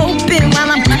 Get me open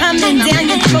while I'm coming down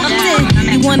your throat.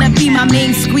 You wanna be my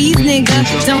main squeeze, nigga,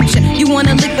 don't you? You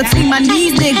wanna lick between my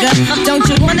knees, nigga, don't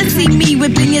you? Wanna see me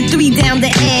whipping your 3 down the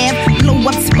Ave? Blow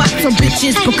up spots for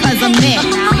bitches because I'm mad.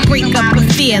 Break up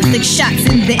affairs, lick shots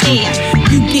in the air.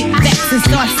 You get vexed and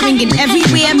start swinging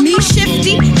everywhere. Me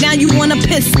shifty, now you wanna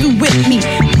pistol whip me.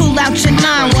 Pull out your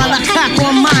 9 while I cock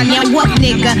on mine. Now what,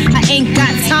 nigga? I ain't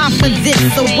got time for this,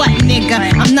 so what, nigga?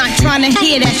 I'm not trying to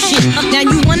hear that shit. Now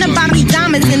you wanna buy me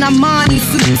diamonds in Armani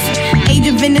suits, Age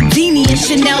of Venedini and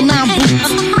Chanel 9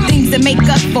 boots. Things that make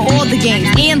up for all the games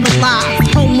and the lies.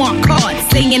 Homework cards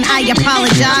saying I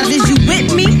apologize. Is you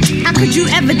with me? How could you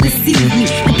ever deceive me?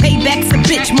 The payback's a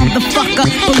bitch, motherfucker,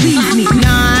 believe me.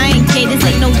 Nah, I ain't gay, this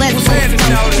ain't no let's go.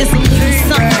 Just a little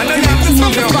something to let you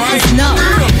motherfuckers know.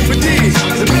 But there's a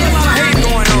lot of hate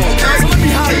going on. So let me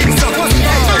holler at yourself. What's the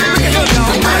name? Look at your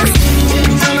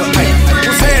hey,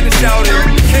 what's happening, shawty?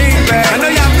 King back. I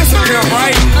know y'all miss him,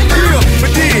 right? Yeah,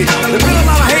 but there's a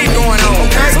lot of hate going on.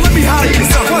 Okay, so let me holler at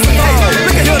yourself. What's the name?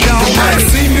 Look at your dog. You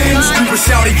see me in the street, but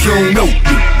shawty, you don't know.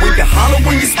 When you holler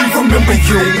when you speak, remember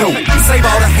you don't know. Save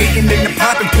all the hating and the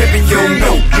poppin' pimpin', you don't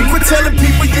know. Quit telling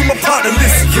people you my partner,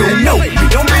 listen, you don't know.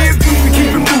 Don't be a goofy,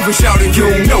 keep it moving, shouting, you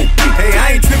don't know. Hey,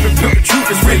 I ain't trippin', the truth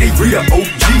is really real,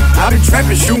 OG. I've been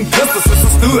trappin', shootin' pistols since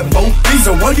I stood OG.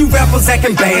 So while you rap rappers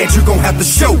acting bad, you gon' have to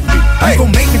show me. You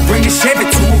gon' make me bring the Chevy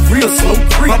to a real slow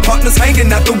creep. My partner's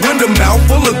hanging out the window, mouth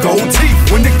full of gold teeth.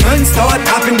 When the guns start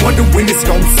popping, wonder when it's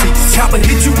gon' cease. Chopper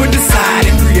hit you in the side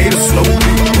and create a slow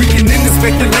beat. We can end the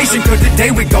speculation, cause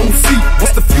today we gon' see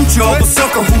what's the future of a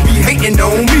sucker who be hating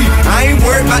on me. I ain't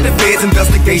worried about the feds'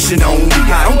 investigation on me.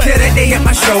 I don't care that they at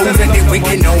my shows and they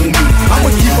waiting on me. I'ma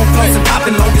keep on flossing,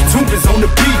 popping long as tube is on the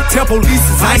beat. Tell police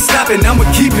I ain't stopping, I'ma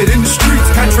keep it in the streets.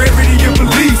 Contrary to your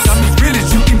beliefs, I'm as real as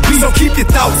you can be. So keep your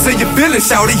thoughts and your feelings,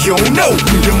 shout it, you don't know.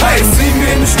 You might see me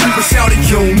in the street, but shout it,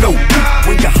 you don't know.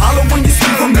 When you holler, when you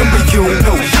speak, remember you don't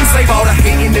know. Save all the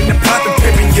hating and the plot, the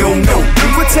pimping, you don't know.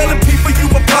 Quit telling people you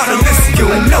a part of this, you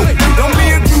don't know. Don't be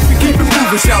a groupie, keep it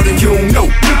moving, shout it, you don't know.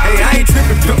 Hey, I ain't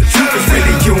tripping, but the truth is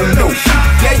really you don't know.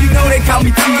 Yeah, you know they call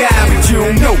me T.I., but you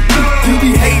don't know. You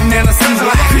be hating and I see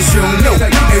why, cause you don't know.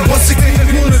 Hey, what's it gonna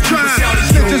wanna try?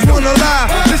 Bitches wanna lie,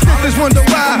 this bitches wonder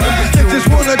why. Bitches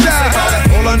wanna die.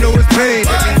 All I know is pain,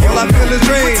 all I feel is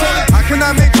rain. How can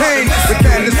I maintain the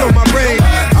madness on my brain?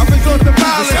 I resort to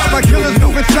violence, my killers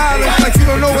moving silence. Like you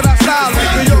don't know what I style is,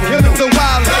 so your killers are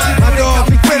wild. My dog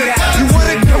be with it, you want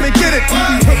it, come and get it. We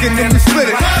be hooking and we split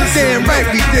it, damn right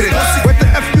we did it. What the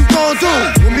F you gon' do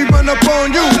when we run up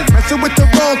on you? Messing with the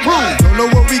wrong crew, don't know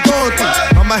what we gon'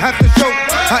 through. I'ma have to show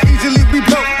how easily we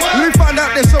broke. When we find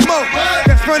out there's some more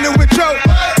that's running with Joe,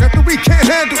 nothing we can't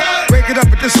handle. Break it up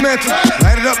and dismantle,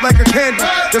 light it up like a candle.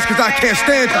 Just cause I can't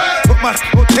stand you, put my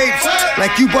on tapes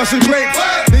like you busting grapes.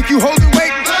 Think you holding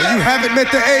weight, and you haven't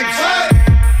met the apes.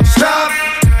 Stop,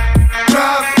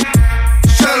 drop,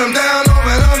 shut them down,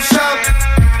 open up shop.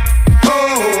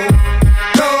 Oh,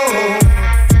 no,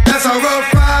 that's how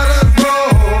rough riders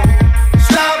roll.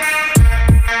 Stop,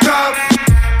 drop,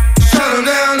 shut them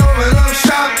down, open up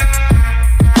shop.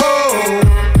 Oh,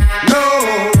 no,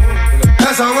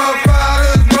 that's how rough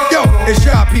riders roll. Yo, it's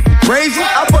y'all people crazy?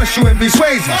 I bust you and be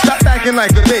swayzy. Stop acting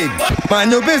like a baby.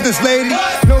 Mind your business, lady.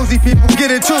 Nosy people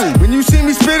get it too. When you see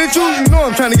me spit at you, you know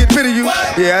I'm trying to get rid of you.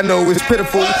 Yeah, I know it's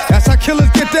pitiful. That's how killers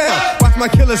get down. Watch my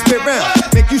killers spit round.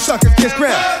 Make you suckers kiss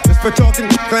ground. Just for talking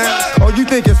clown. Oh, you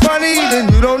think it's funny?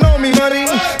 Then you don't know me, honey.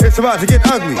 It's about to get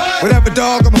ugly. Whatever,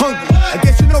 dog, I'm hungry. I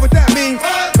guess you know what that means.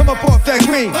 Come up off that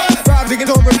green. Robs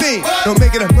against on ravine. Don't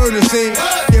make it a murder scene.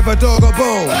 Give a dog a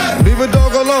bone. Leave a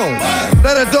dog alone.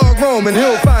 Let a dog roam and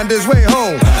he'll find his way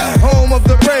home. Home of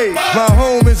the brave. My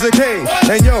home is a cave.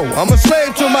 And yo, I'm a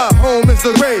slave to my home is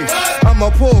the grave. I'ma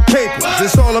pull capers.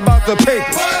 It's all about the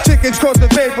papers. Chickens caught the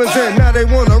vapors and now they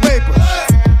wanna rape us.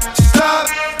 Stop,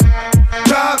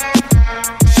 drop,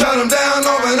 shut them down,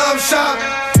 open up shop.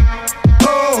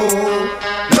 Oh,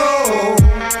 no,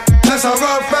 that's how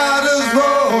rough riders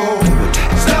roll.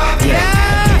 Stop,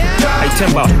 Hey,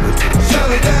 Timbo,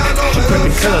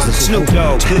 your cousin Snoop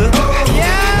Dogg, good?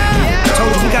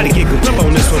 Told you we gotta get good grip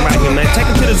on this one right here, man. Take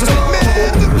him to the zoo.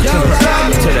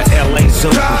 To the LA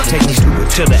Zoo. Take these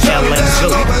to the LA Zoo.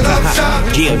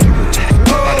 Yeah,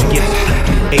 about to get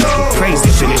it crazy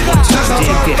for this one.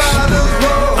 Dig this.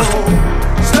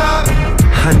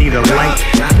 I need a light.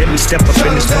 Let me step up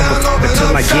in this motherfucker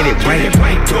till I get it right.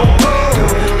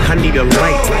 I need a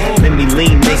light. Let me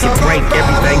lean, make it bright.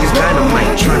 Everything is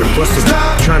dynamite. Trying to bust it,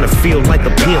 trying to feel like a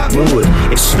pimp would.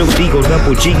 If Snoop Eagle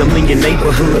Double G, I'm in your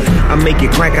neighborhood. I make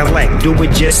it crack, I like, do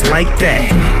it just like that.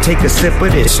 Take a sip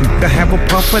of this, I have a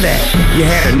puff of that. You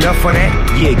had enough of that?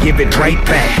 Yeah, give it right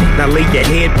back. Now lay your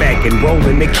head back and roll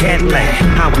in the Cadillac.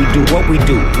 How we do what we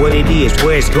do, what it is,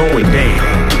 where it's going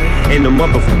down. And the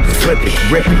motherfuckers flip it,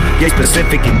 rip it, get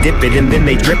specific and dip it, and then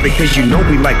they drip it, cause you know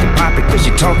we like to pop it, cause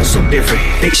you talking so different.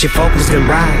 Fix your focus and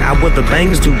ride out with the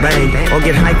bangers do bang, or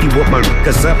get hypey with my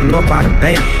cause up and up out of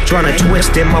bang. Tryna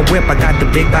twist in my whip, I got the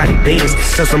big body bands,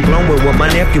 cause I'm blowing with my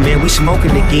nephew, man, we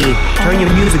smoking again. Turn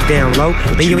your music down low,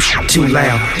 then your shit too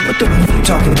loud. What the fuck you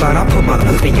talking about? I'll put my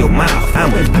lip in your mouth.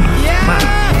 I'm with my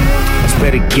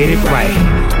better get it right.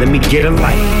 Let me get a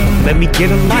light. Let me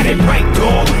get a light. Get it right,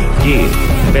 dog. Yeah,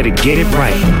 better get it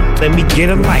right. Let me get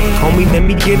a light, homie. Let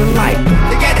me get a light.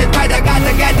 To get it right, I got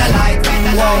to get the light.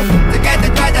 To get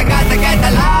it right, I got to get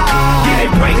the light. Get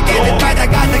it right, to get it right, I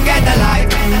got to get the light.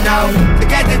 No, to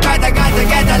get it right, I got to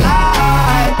get the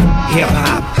light. Hip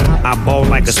hop, I ball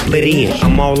like a split end.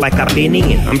 I'm all like I've been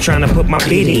in. I'm trying to put my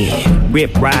bid in.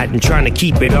 Rip ride and trying to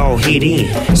keep it all hit in.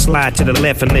 Slide to the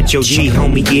left and let your G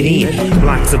homie get in.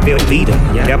 Blocks of Velveeta,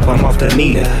 yep, I'm off the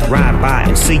meter. Ride by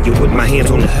and see you with my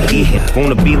hands on the head.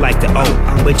 Wanna be like the O,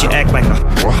 but you act like a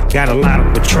got a lot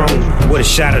of Patron with a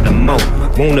shot of the mo.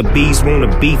 Wanna beef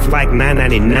like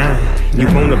 9.99. You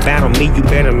wanna battle me, you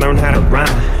better learn how to rhyme.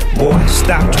 boy.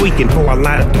 Stop tweaking before I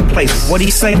light up the place. What he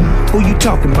say? Who you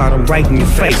talking about? I'm right in your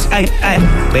face. Hey, hey,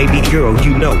 baby girl,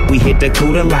 you know we hit the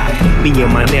cooler live. Me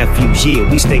and my nephews, yeah,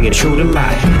 we staying true to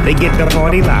life. They get the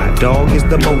party live. Dog is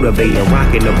the motivator,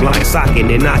 rocking the block, socking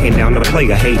and knocking down the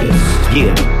player haters.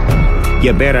 Yeah.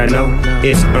 You better know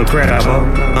it's incredible,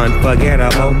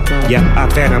 unforgettable. Yeah, I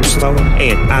bet I'm slow,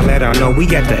 and I let her know we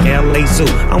at the LA Zoo.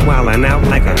 I'm wildin' out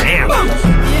like an animal.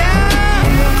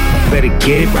 Better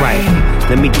get it right.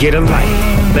 Let me get a light.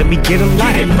 Let me get a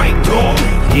light. Get it right, dog.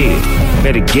 Yeah,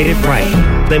 better get it right.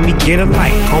 Let me get a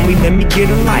light, homie. Let me get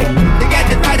a light.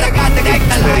 Better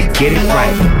get it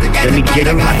right. Let me get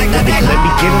a light. Let me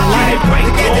get a light.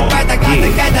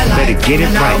 Yeah, better get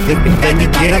it right. Let me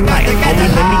get a light,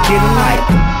 homie. Let me get a light.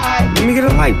 Let me get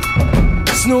a light.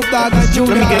 Snoop Dogg and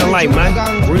Junior. Let me get a light, man.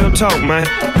 Real talk, man.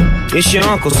 It's your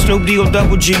uncle Snoop D-O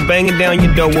double G banging down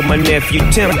your door with my nephew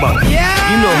Timbo.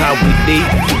 Yeah. You know how we did.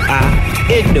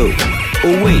 It new.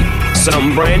 Ooh wee,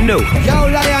 something brand new. Yo,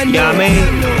 Lion. Yeah, man.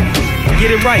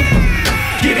 Get it right.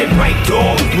 Get it right,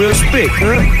 dog. Real spit,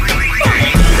 huh?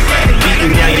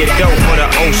 Beating down your door for the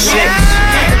 06.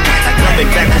 Coming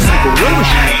back with some gorilla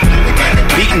shit.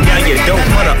 Beating down your door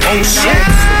for the 06.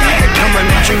 Coming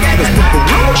at you niggas with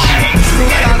gorilla shit.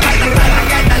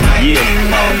 Yeah,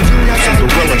 some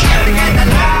gorilla shit.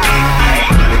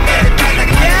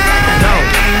 No.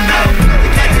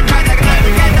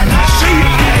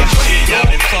 Y'all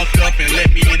been fucked up and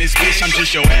let me in this bitch. I'm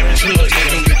just your average hood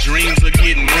nigga with dreams of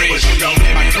getting rich. You know,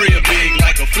 my crib big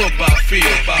like a football field.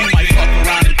 You might fuck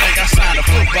around and think I signed a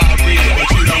football deal, but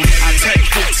you know, I take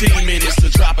 15 minutes to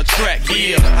drop a track.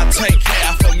 Yeah, I take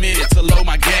half a minute to load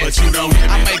my gas, but you know,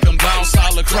 I make them bounce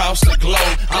all across the globe.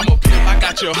 I'm a pimp, I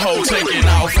got your hoe taking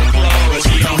off her clothes.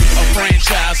 But you know, a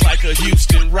franchise like a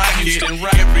Houston Rocket.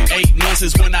 Every 8 months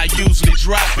is when I usually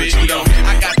drop it. You know,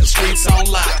 I got the streets on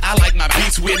lock. I like my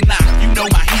beats with knock. You know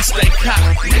my heat stay cocked.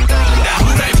 Now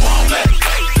who they want? Let.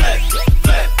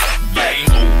 They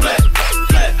move. Let.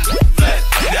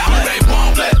 Now who they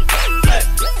want? Let.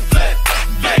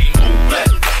 They move. Let.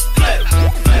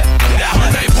 Now who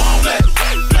they want? Let.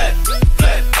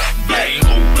 They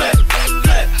move. Let.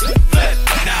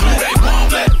 Now who they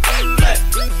want? Let.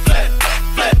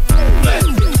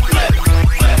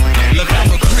 Look,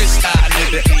 I'm a Cristal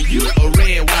nigga and you a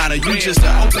red winer. You just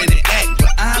an opening act,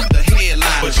 but I'm the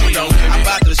headline. But you know, I'm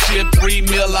about to ship 3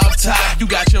 mil off top. You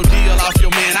got your deal off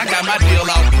your man, I got my deal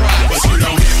off prop. But you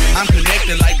know, I'm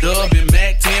connected like Dub and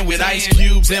Mac 10 with ice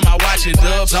cubes and my watching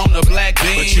Dubs on the black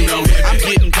bean. But you know, I'm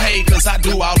getting paid cause I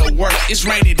do all the work. It's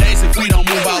rainy days if we don't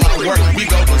move all our work, we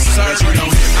go berserk. You know,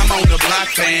 I'm on the block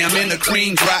fam, in the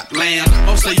cream drop lamb.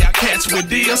 Most of y'all cats with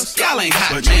deals, y'all ain't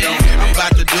hot, but man. You know, I'm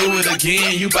about to do it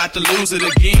again, you about to lose it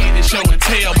again. It's show and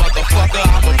tell, motherfucker,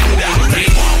 I'ma prove it again. They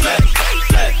move, let.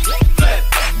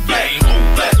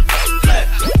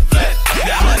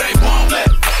 Now who they want?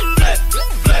 Let.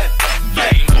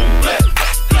 They move, let.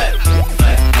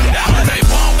 Now who they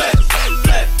want? Let.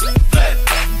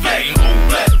 They move,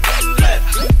 let.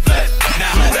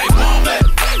 Now who they want? Let.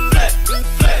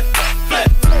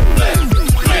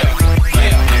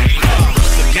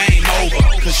 The game over,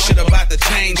 cause shit about to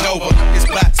change over. It's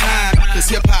about time, cause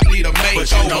hip-hop need a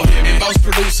makeover. And most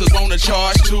producers wanna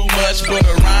charge too much, but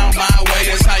around my way,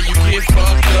 that's how you get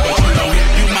fucked up. But you know,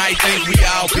 you might think we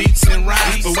all beats and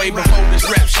rhymes, but way before this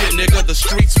rap shit, nigga, the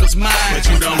streets was mine. But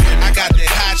you know, I got that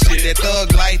hot shit, that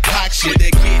thug life pop shit,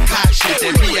 that get hot shit,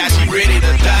 that B.I.G. ready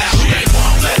to die shit. They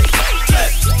won't let.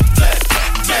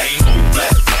 They move,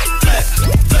 let.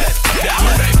 Now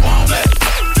who they won't let.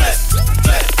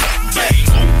 They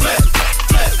move, let.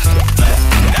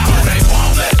 Now who they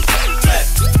won't let.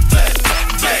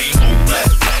 They move, let.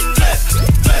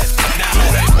 Now who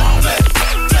they won't let.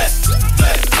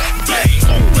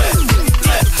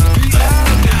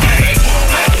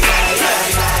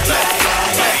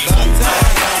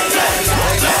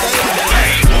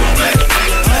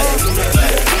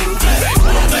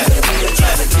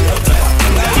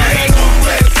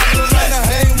 They move,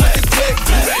 let.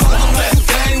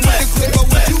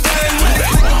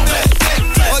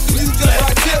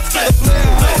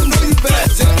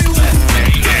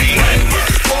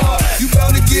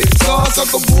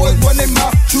 Sucker boys run their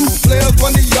mouth, true players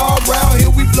run the yard round.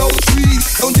 Here we blow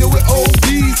trees, don't deal with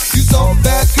OBs. You saw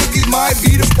bad cookies, might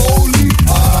be the police.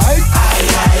 Aight.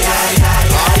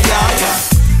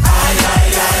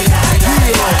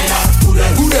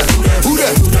 Who that?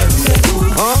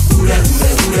 Huh?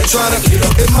 Tryna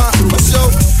hit my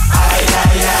show.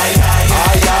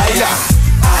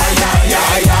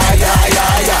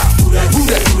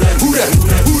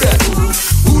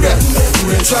 Who that?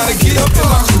 Tryna get up in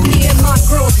my crew. Me and my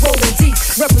girls rolling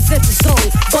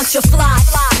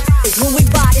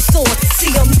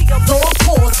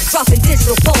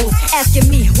asking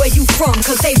me where you from,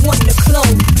 cause they want to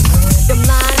clone. Them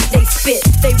lines they spit,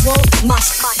 they want my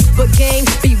shot, but game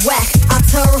be whack. I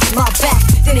turn my back,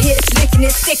 then hit it, licking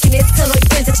it, sticking it, till it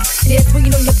brings it. When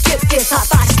you know your gift is hot,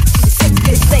 sip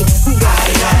this, say who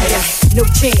that? No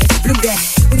chance, blew that.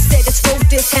 We said it's road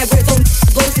this, have words on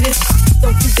blows to this.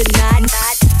 Don't you deny,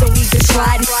 don't even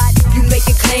try. You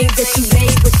making claims that you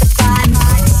made with the fine.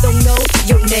 Don't know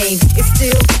your name, it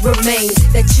still remains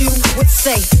that you would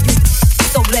say you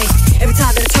so late. Every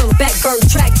time that I turn back, burn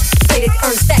track, say that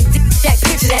earn stack, jack,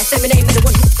 picture that, say my name and the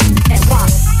one who that why.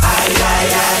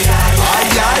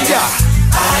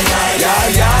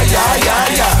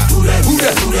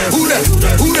 Who that?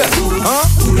 Huh?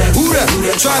 Who that?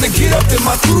 Trying to get up in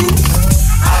my crew.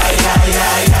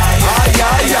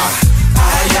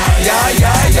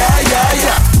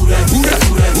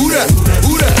 Who that?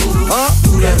 Huh?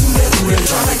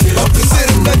 I'm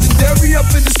considered legendary up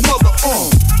in this mother.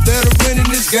 That are winning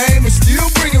this game and still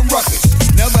bringing ruckus.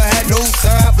 Never had no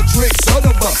time for tricks or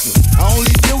no busters. I only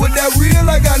deal with that real,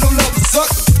 I got no love for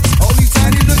suckers. All these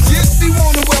tiny legits be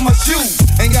wanna wear my shoes.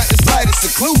 Ain't got the slightest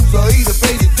of clues or either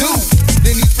pay the dues.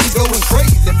 Then these freaks going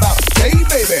crazy about hey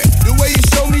baby. The way you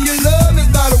show me your love is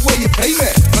by the way you pay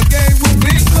me. My game with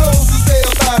big clothes to stay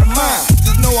up out of mine.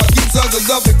 Just know I keep suckers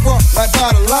up and crunk like by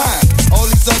the line. All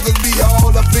these suckers be all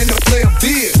up in the play of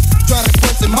beers. Trying to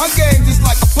question my game just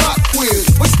like a pop quiz.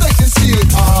 What's thinking shit?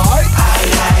 Alright.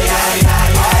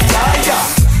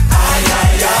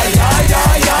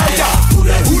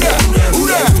 Who that?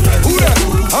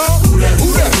 Huh? Who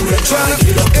that? Trying to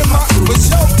get up in my for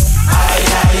sure.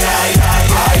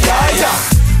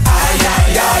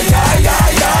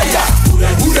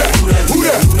 Who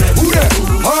that?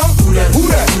 Huh? Who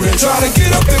that? Trying to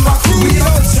get up in my crew. We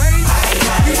on change.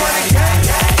 We running gang.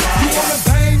 You wanna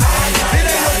bang? It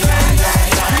ain't no thing.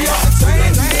 We on the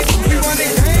chain. We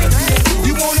running gang.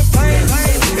 You wanna bang?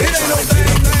 It ain't no thing.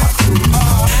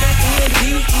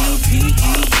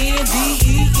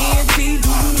 I-N-D-E-P-E-N-D-E-N-T. Do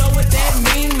you know what that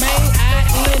mean, man?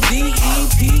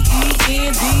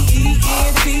 I-N-D-E-P-E-N-D-E-N-T.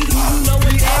 Do you know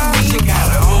what that mean? She got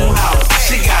her own house,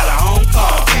 she got her own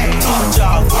car. 2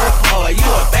 jobs, work hard, you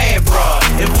a bad broad.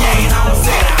 If you ain't on,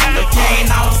 sit down. If you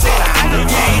ain't on, sit down. If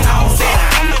you ain't on, sit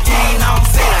down. If you ain't on,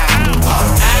 sit down.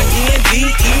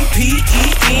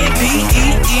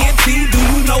 I-N-D-E-P-E-N-D-E-N-T. Do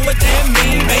you know what that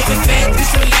mean? Baby fat,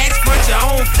 just relax, front your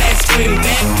own flat screen.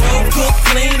 Back row, cook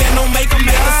clean, and don't make a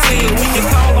scene. When you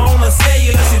call her on a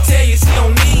cellular, she tell you she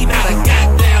don't need not a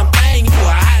goddamn thing. You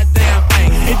a hot damn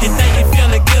thing. If you think you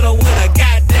finna get her with a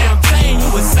goddamn chain,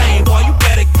 you insane, boy. You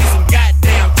better get some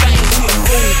goddamn chain. She a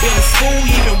fool, been to school,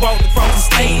 even walked across the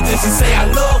stage. And she say I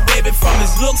love baby from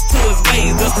his looks to his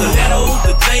ways. The stilettos,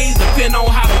 the J's, depend on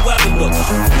how the weather look.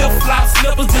 Flip flop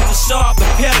slippers just to show off the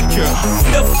pedicure.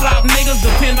 Flip flop niggas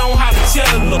depend on how the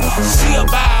cheddar look. She'll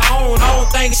buy her own, I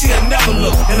don't think she'll never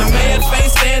look. And a man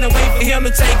face stand and wait for him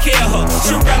to take care of her.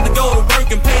 She'd rather go to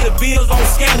work and pay the bills on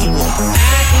schedule.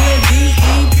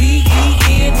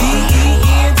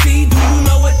 I-N-D-E-P-E-N-D-E-N-T. Do you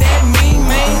know what that mean,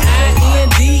 man?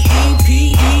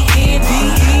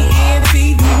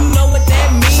 I-N-D-E-P-E-N-D-E-N-T. Do you know what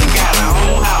that mean? She got her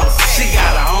own house, she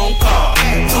got her own car.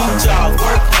 2 jobs,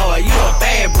 work hard, you a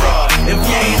bad broad. If you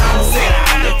ain't on, sit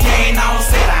down. If you ain't on,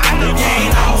 sit down. If you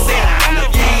ain't on, sit down.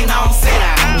 If you ain't on, sit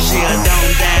down. She a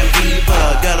dumb damn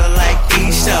diva, got her like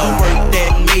Keisha. Work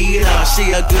that meter,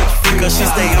 she a good freak, she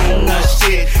stay on her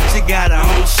shit. She got her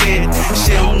own shit,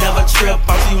 she don't never trip.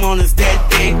 All she want is that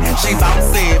dick. She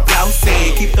bouncy,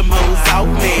 flousy, keep the hoes out,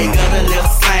 man. Got a little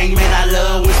slang, man, I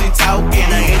love when she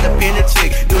talking. An independent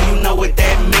chick, do you know what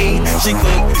that mean? She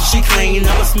cook, she clean,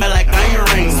 never smell like onion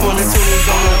rings. 22 is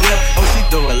on the whip, oh she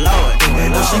do it, Lord.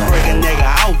 Oh she break a nigga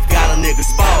off, got a nigga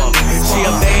spoiled. She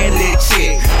a bad little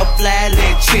chick, a fly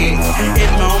little chick.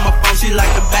 Hitting her on my phone, she like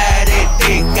to buy that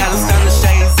dick. Got her stunner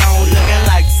shades on, looking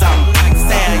like something.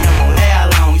 Sad young,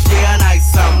 hair long, she a nice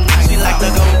something. She like to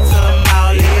go to the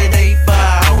mall every day for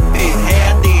her outfit.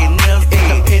 Hair did, nails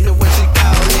did, depending what she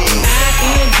call it.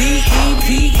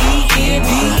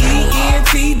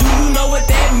 I-N-D-E-P-E-N-D-E-N-T. Do you know what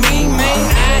that mean, man?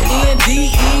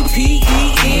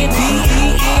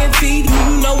 I-N-D-E-P-E-N-D-E-N-T. Do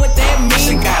you know what that mean?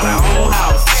 She got her own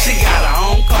house, she got her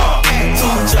own car. 2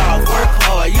 jobs, work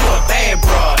hard, you a bad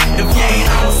broad. If you ain't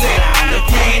on, sit down.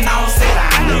 If you ain't on, sit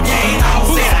down. If you ain't on,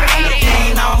 sit down. If you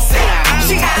ain't on, sit down.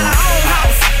 She got her own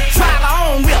house, drive her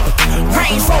own whip.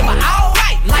 Range Rover, all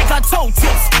white like her toe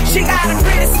tips. She got a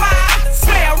pretty smile,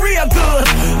 smell real good.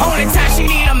 Only time she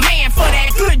need a man for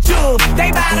that good job.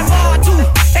 They buy the bar too,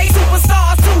 they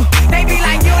superstars too. They be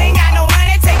like, you ain't got no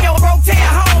money, take your broke tail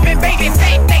home. And baby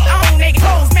fake, they own, they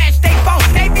clothes match they phone.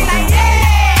 They be like,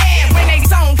 yeah, when they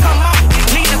song come on.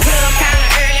 Leave the club kinda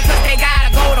early cause they gotta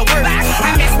go to work.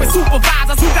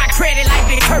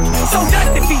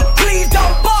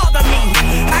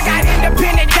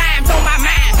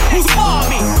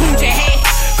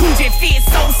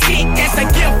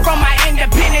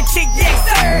 money chick, yes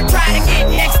sir. Try to get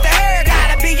next to her,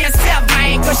 gotta be yourself,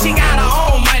 man. Cause she got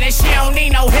her own money, she don't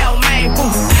need no help, man.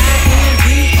 Boo.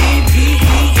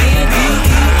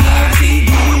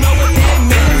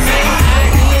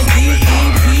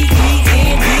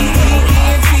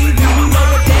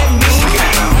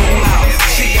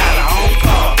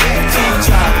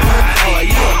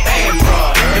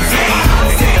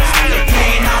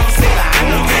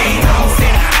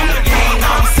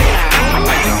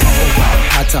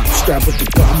 Strap with the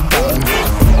gun bottom.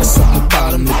 There's something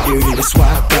about him, the dirty, that's why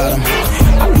I got him.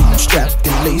 I leave him strapped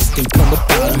and laced and come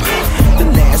about him. The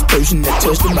last person that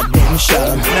touched him, I damn shot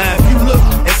him. Now if you look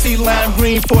and see lime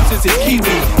green forces is kiwi,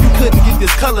 you couldn't get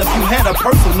this color if you had a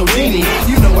personal genie.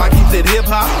 You know I keep that hip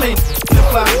hop, man.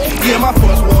 Flip-flop. Yeah, my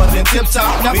first one's in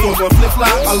tip-top, now four more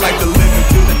flip-flop. I like the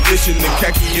limited edition, the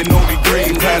khaki and Obi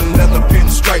green. Pattern leather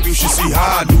pinstripe, you should see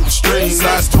how I do the string.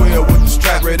 Size 12 with the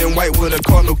strap, red and white with a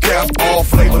cardinal cap. All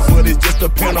flavors, but it just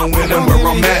depend on when and where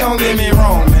I'm at. Don't get me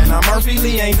wrong, man, I'm Murphy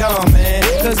Lee ain't dumb, man.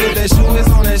 Cause if that shoe is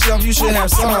on that shelf, you should have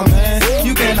some, man.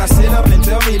 You cannot sit up and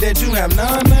tell me that you have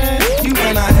none, man. You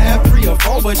cannot have 3 or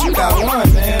 4, but you got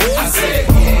one, man. I said,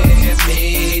 give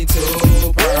me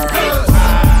 2 pearls.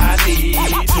 I need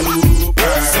 2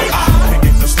 pearls. So I can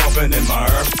get the stomping in my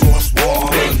Air Force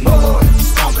One.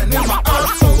 Stomping in my Air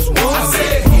Force One. I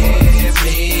said, give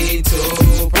me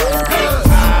 2 pearls.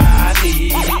 I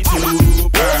need 2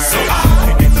 pearls. So I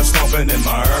can get the stomping in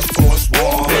my Air Force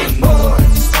One.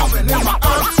 Stomping in my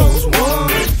Air Force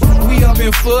One. We up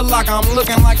in Foot Lock, I'm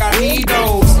looking like I need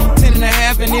those. 10 and a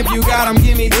half, and if you got them,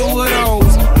 give me 2 of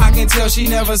those. I can tell she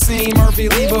never seen Murphy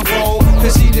Lee before,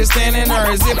 cause she just standing there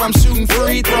as if I'm shooting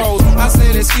free throws. I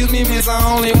said, excuse me, miss, I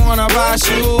only wanna buy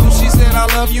shoes. She said, I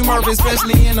love you, Murphy,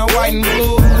 especially in the white and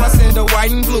blue. I said, the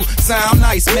white and blue sound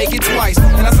nice, make it twice.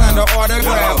 And I signed the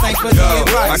autograph, thanks for the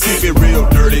advice. I keep it real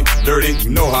dirty, you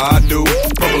know how I do.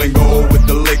 Purple and gold with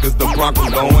the Lakers, the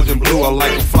Broncos, the orange and blue. I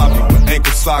like a floppy with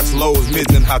ankle socks, lows,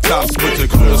 mids, and high tops with a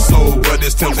clear soul. But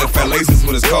it's Tim's and fat laces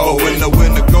when it's cold. When the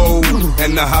winter gold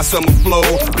and the hot summer flow.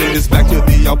 Then it's back to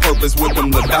the all-purpose with them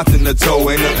the dots in the toe.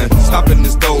 Ain't nothing stopping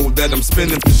this dough that I'm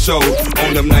spinning for show.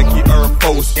 On them Nike Air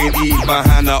Force, and E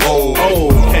behind the O.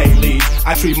 Okay, Lee,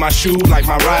 I treat my shoe like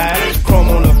my ride. Chrome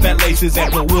on the fat laces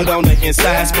and put wood on the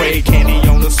inside. Spray candy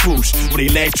on the swoosh with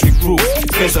electric roof.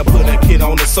 Spencer put a kid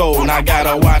on the sole, and I got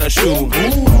a wider shoe.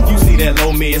 Ooh, you see that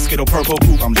low mid Skittle purple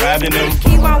coupe, I'm driving them.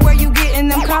 Keyword, where you getting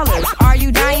them colors? Are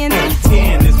you dying them?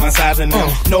 10 is my size and them.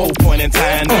 No point in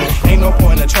tying them. Ain't no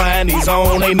point in trying these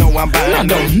on, they know I'm buying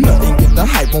them. Nothing get the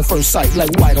hype on first sight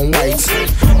like white on whites.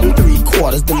 In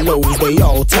 3/4, the lows, they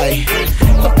all tight.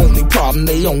 The only problem,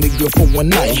 they only good for one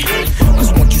night.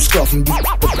 Cause once you scuff them, you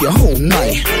up your whole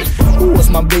night. What's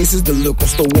my basis? The look on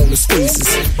stole on his faces.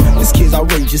 This kid's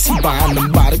outrageous, he buying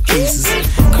them by the cases.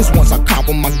 Cause once I cop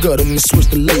them, I gut them and switch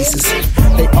the laces.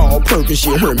 They all purpose,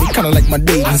 shit hurt me, kinda like my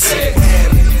dating. I said,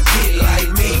 have it, get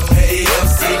like me. Hey, up,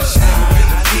 say the shine with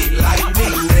the get like me.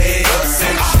 Hey, up,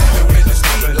 say the shine with the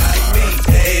stupid like me.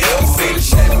 Hey, up, say the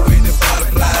shine with the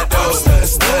butterfly dog. Stun,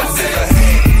 stun, in the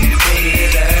hand. Put it in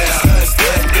the air. Stun,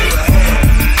 stun, in the hand.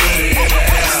 Put it in the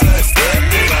air. Stun, stun,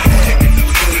 in the hand.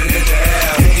 Put it in the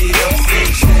air. Hey, up, say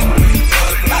the shine with the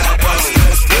butterfly dog.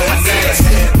 Stun, stun, in the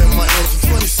hand. In my engine,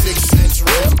 26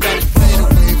 century. I'm got to fade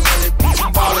away, money.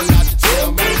 I'm ballin' out the jail.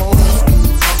 I'm back my old school.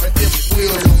 I'm an if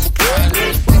wheel on my grind.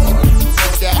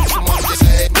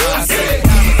 I said,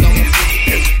 diamonds on my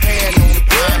feet, hand on the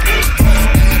pine.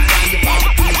 Stand by the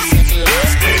beat, second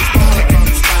last stage. Falling from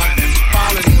the sky,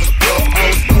 falling in the book.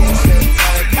 Old school shit,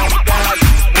 gotta come down.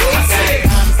 I said,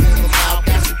 diamonds in my mouth,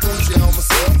 got some Gucci on my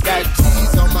silk. Got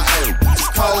G's on my air, it's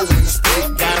cold in the stick.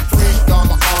 Got a freak on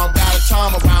my arm, got a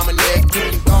charm around my neck. You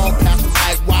can go past the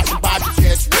mic, watching Bobby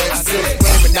catch wreck. Still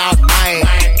screaming out mine.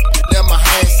 Let my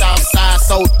hands outside,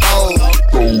 so throw.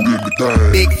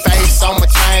 Big face on my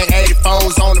chain,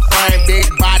 84s on the frame, big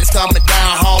bodies coming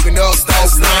down, hogging up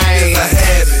those lanes. I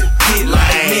have it, get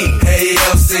like me. Hey,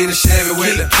 up, see the Chevy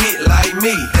with the get like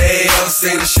me. Hey, up,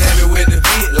 see the Chevy with the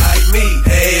get like me.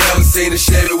 Hey, up, see the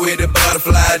Chevy with the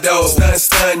butterfly door. Stun,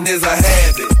 stun is a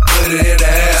habit, put it in the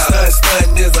air. Stun,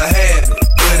 stun is a habit,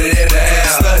 put it in the air.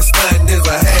 Stun, stun is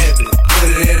a habit, put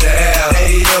it in the air.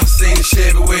 Hey, up, see the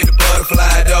Chevy with the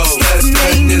butterfly door. Stun,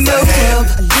 stun is a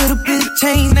habit. A little bit of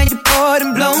change, now you're bored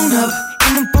and blown up.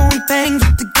 And them phony things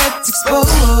with the guts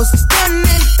exposed. It's done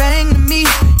anything to me,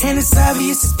 and it's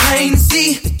obvious, it's plain to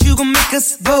see that you gon' make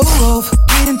us both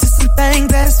get into some things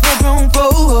that's for grown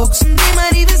folks. And they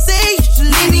might even say you should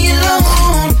leave me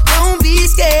alone. Don't be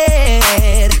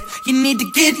scared, you need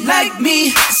to get like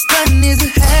me. Stunting is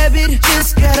a habit,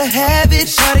 just gotta have it.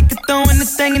 Shawty could throw in the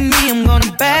everything in me, I'm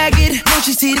gonna bag it. Don't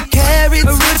you see the carrots? A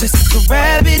real just like a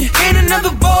rabbit. Ain't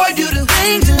another boy do the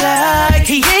things you like.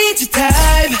 He ain't your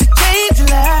type, change your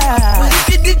life. But if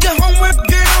you did your homework,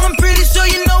 girl, I'm pretty sure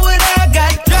you know what I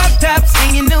got. Drop tops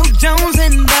and you know Jones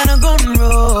and down a golden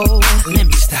road. Let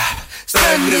me stop.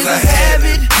 Stuntin' is a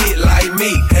habit, get like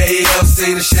me. Hey, I'm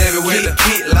seen the Chevy with a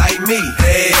get like me.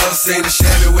 Hey, I'm seen the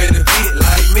Chevy with a get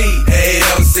like me. Hey,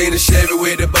 I'm seen the Chevy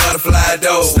with the butterfly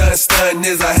door. Stuntin'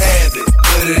 is a habit,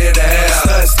 put it in the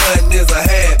house. Stuntin' is a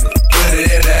habit, put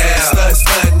it in the house.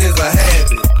 Stuntin' is a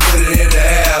habit, put it in the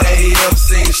house. Hey, I'm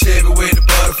seen the Chevy with the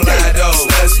butterfly door.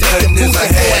 Stuntin' is a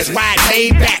habit. Ride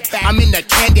laid back, I'm in the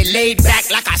candy laid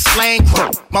back like I slang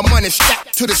crook. My money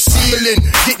strapped to the ceiling,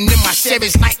 getting in my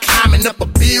Chevys like climbing up a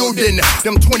building.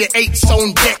 Them 28s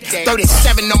on deck,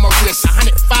 37 on my wrist,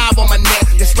 105 on my neck.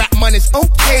 This rap money's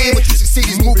okay, but you should see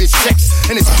these movie checks.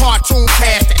 And it's cartoon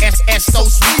cash, the SS so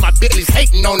sweet, my Billy's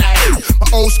hating on that. My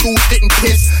old school didn't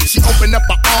piss, she opened up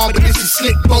her arm, but then she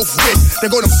slit both wrists. They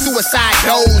go to suicide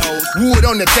doors, wood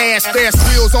on the dash, Ferris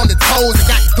wheels on the toes.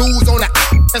 I got dudes on the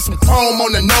and some chrome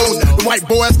on the nose. The white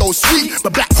boys go sweet,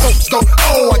 but black folks go,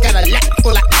 oh, I got a lap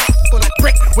full of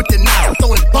brick with the knife,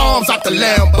 throwing bombs out the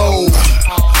Lambo.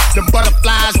 The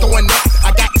butterflies going up,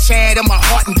 I got Chad in my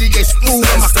heart and DJ Screw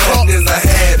in my cup. Is a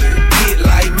habit, get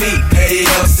like me. Hey,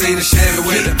 I'm seen the Chevy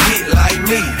with a get like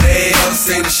me. Hey, I'm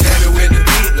seen the Chevy with a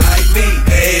get like me.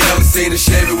 Hey, I'm seen the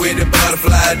Chevy with the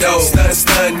butterfly door.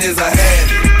 Stuntin' is a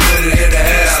habit, put it in the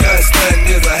house.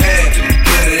 Stuntin' is a habit,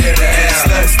 put it in the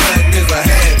house. Stuntin' is a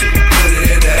habit, put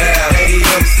it in the house. Hey,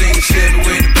 I'm seen the Chevy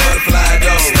with the butterfly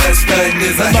door. Stuntin'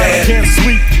 is a habit. Can't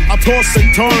sleep, I toss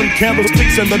and turn,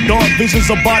 candlesticks in the dark, visions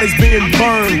of bodies being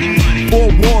burned.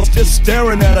 Four walls just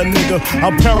staring at a nigga.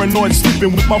 I'm paranoid,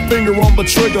 sleeping with my finger on the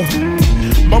trigger.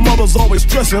 My mother's always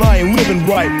stressing I ain't living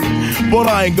right, but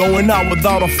I ain't going out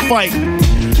without a fight.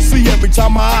 See, every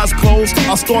time my eyes close,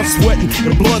 I start sweating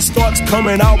and blood starts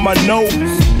coming out my nose.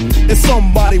 It's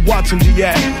somebody watching the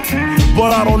act,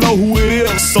 but I don't know who it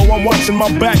is, so I'm watching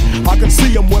my back. I can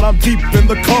see him when I'm deep in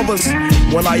the covers.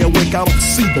 When I awake, I don't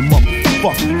see the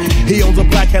motherfucker. He owns a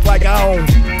black hat like I own,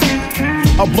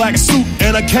 a black suit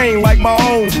and a cane like my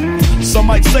own. Some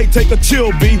might say take a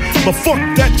chill, B, but fuck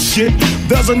that shit.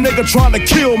 There's a nigga trying to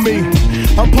kill me.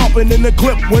 I'm popping in the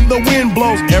clip when the wind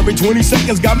blows. Every 20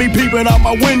 seconds got me peeping out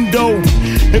my window,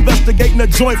 investigating the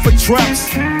joint for traps,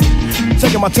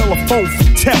 taking my telephone for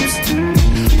taps.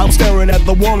 I'm staring at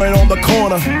the woman on the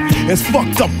corner. It's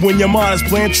fucked up when your mind is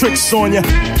playing tricks on you.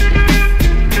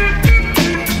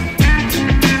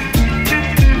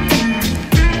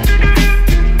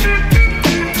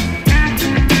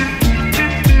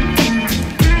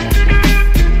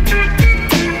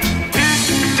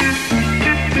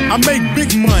 I make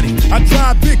big money, I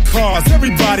drive big cars,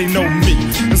 everybody know me.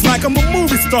 It's like I'm a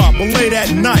movie star, but late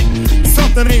at night,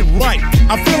 something ain't right.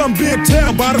 I feel I'm being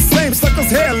tailed by the same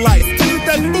sucker's headlights. Is it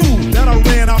that fool that I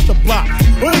ran off the block?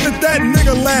 Or is it that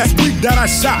nigga last week that I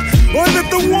shot? Or is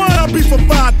it the one I beat for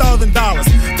 $5,000?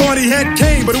 Thought he had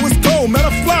cane, but it was gold, met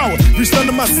a flower. Reached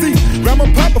under my seat, grabbed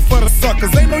my papa for the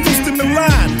suckers. Ain't no use in the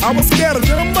line, I was scared of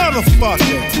them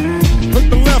motherfucker. Put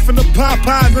the left in the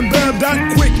Popeyes and bailed out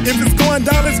quick. If it's going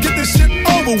down, let's get this shit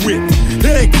over with.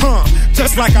 Here they come,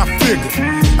 just like I figured.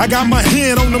 I got my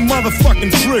hand on the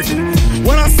motherfucking trigger.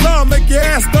 When I saw him, make your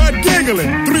ass start giggling.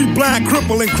 3 blind,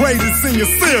 crippling, crazy senior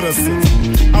citizens.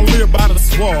 I live by the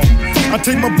swamp. I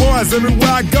take my boys everywhere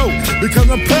I go because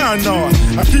I'm paranoid.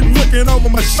 I keep looking over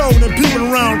my shoulder and peeping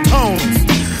around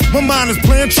corners. My mind is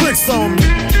playing tricks on me.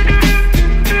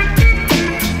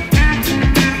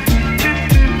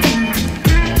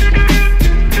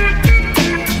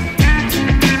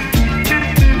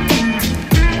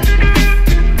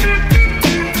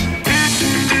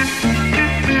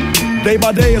 Day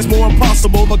by day it's more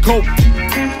impossible to cope.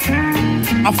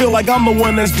 I feel like I'm the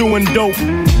one that's doing dope.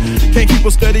 Can't keep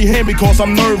a steady hand because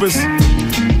I'm nervous.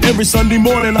 Every Sunday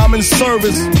morning I'm in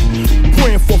service,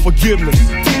 praying for forgiveness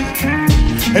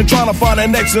and trying to find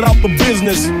an exit out the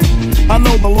business. I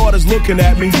know the Lord is looking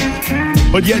at me,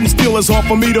 but yet and still it's hard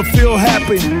for me to feel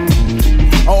happy.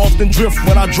 I often drift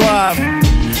when I drive,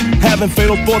 having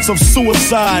fatal thoughts of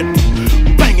suicide.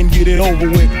 Bang and get it over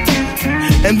with,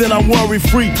 and then I'm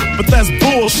worry-free, but that's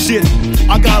bullshit.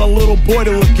 I got a little boy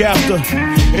to look after,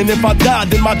 and if I die,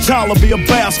 then my child will be a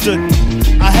bastard.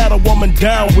 I had a woman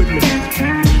down with me,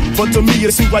 but to me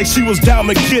it seemed like she was down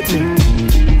to get me.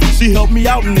 She helped me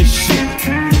out in this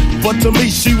shit, but to me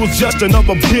she was just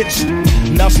another bitch.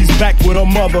 Now she's back with her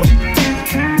mother.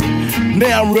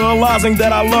 Now I'm realizing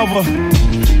that I love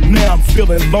her. Now I'm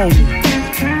feeling lonely.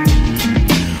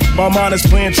 My mind is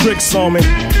playing tricks on me.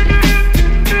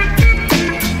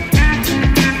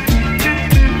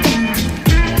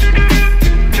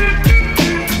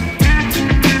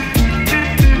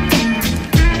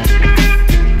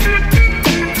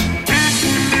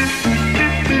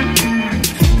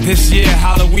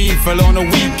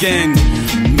 weekend.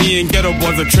 Me and Ghetto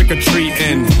Boys are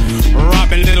trick-or-treating,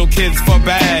 robbing little kids for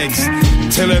bags,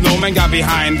 till an old man got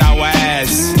behind our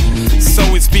ass. So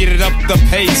we speeded up the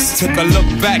pace, took a look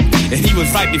back, and he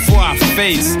was right before our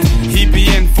face. He'd be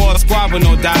in for a squabble,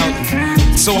 no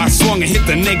doubt, so I swung and hit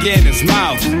the nigga in his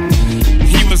mouth.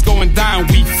 He was going down,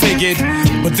 we figured,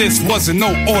 but this wasn't no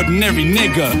ordinary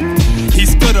nigga. He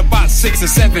stood about 6 or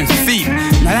 7 feet.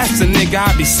 Now that's the nigga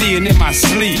I be seeing in my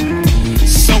sleep.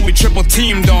 So we triple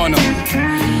teamed on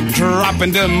him,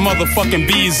 dropping them motherfucking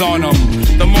bees on him.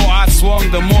 The more I swung,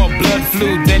 the more blood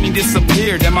flew. Then he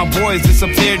disappeared, and my boys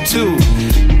disappeared too.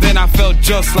 Then I felt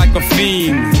just like a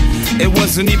fiend. It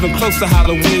wasn't even close to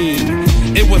Halloween.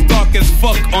 It was dark as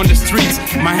fuck on the streets.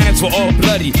 My hands were all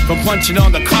bloody from punching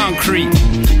on the concrete.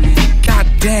 God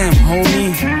damn,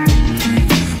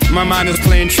 homie, my mind is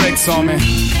playing tricks on me.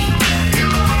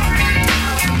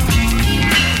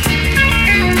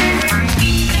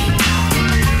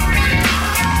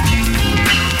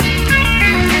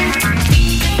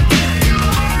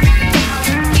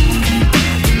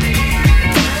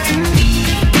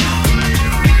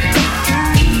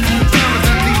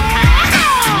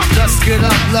 Get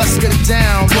up, let's get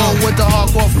down. Roll with the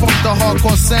hardcore funk, the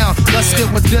hardcore sound. Let's get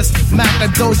with this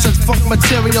Macadocious funk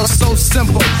material, so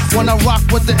simple. When I rock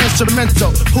with the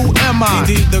instrumental, who am I?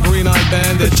 Indeed, the Green-Eyed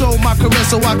Bandit. Control my career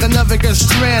so I can never get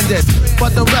stranded.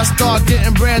 But the rest start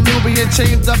getting brand new, being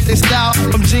changed up their style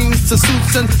from jeans to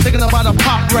suits and thinking about a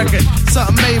pop record.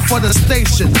 Something made for the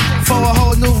station, for a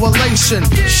whole new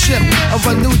relationship of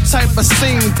a new type of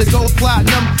scene to go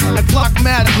platinum and clock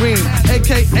mad green,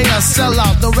 aka a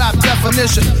sellout, the rap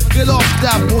definition. Get off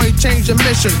that boy, change your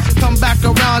mission. Come back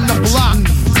around the block.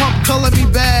 Pump color me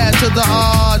bad to the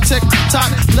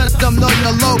tick-tock. Let them know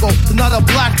your logo, it's not a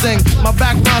black thing. My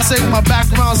background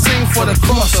sing for the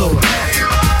crossover.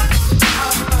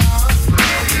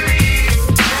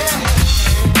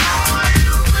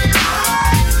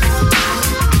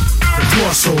 The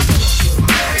crossover.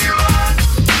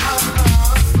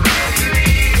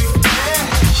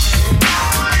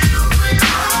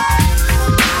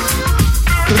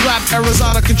 Era's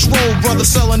out of control, brother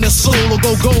selling their soul or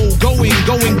go gold. Going,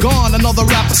 gone, another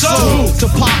rapper soul. To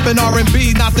pop in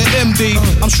R&B, not the MD.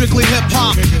 I'm strictly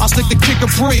hip-hop, I stick to kick a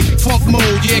free. Funk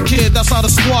mode, yeah kid, that's how the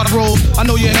squad rolls. I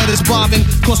know your head is bobbing,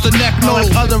 cause the neck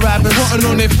knows. Other rappers frontin'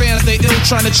 on their fans, they ill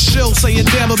trying to chill. Saying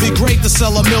damn, it'll be great to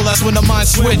sell a mill. That's when the mind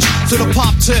switch to the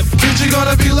pop tip. Kid, you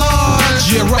gonna be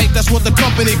large. Yeah right, that's what the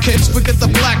company kicks. Forget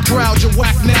the black crowd, you're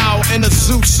whack now. In a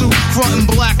zoot suit, frontin'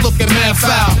 black, looking mad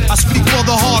foul. I speak for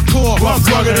the hardcore, rough,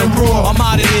 rugged, and raw. I'm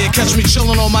out of here, catch me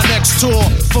chillin' on my next tour.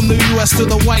 From the US to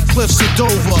the White Cliffs of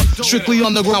Dover. Strictly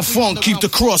underground funk, keep the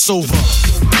crossover.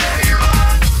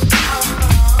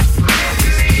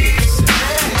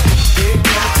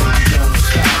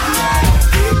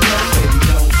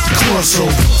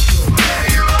 Crossover.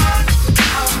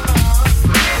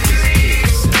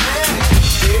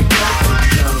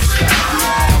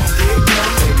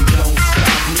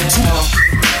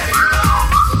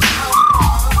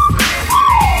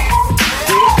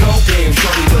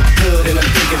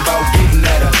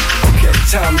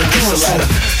 Time to whistle at her.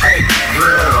 Hey,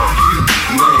 girl, you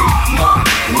made my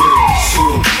world so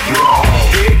raw.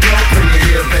 Here go, bring it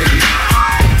here, baby.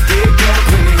 Here go,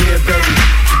 bring it here, baby.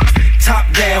 Top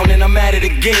down and I'm at it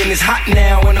again. It's hot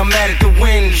now and I'm at it to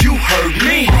win. You heard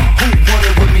me. Who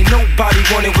wanted with me? Nobody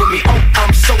wanted with me. Oh,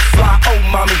 I'm so fly. Oh,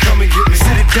 mommy, come and get me.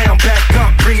 Sit it down, back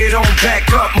up, bring it on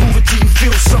back up. Move it till you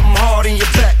feel something hard in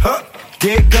your back. Huh?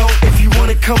 There it go. If you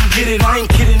wanna come get it, I ain't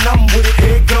kidding. I'm with it.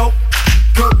 Here it go.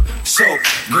 Go. So,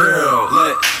 girl,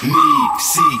 let me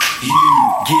see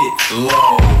you get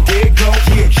low. There you go,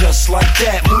 yeah, just like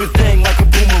that. Move the thing like a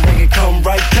boomerang and come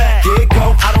right back. There you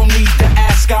go, I don't need to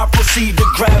ask, I proceed to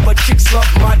grab her. Chicks love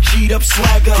my G'd up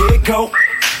swagger. There you go.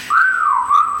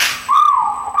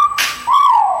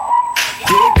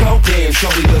 There you go, damn,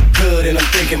 shorty look good and I'm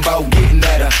thinking about getting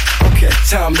at her. Okay,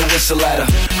 time to whistle at her.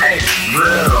 Hey,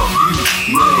 girl,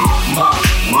 you made my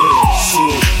world so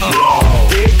raw.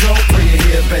 There you go, bring it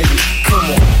here, baby. Come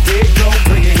on, there you go,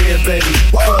 bring it here, baby.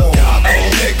 Oh,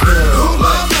 hey, girl,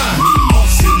 let me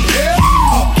see you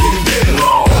get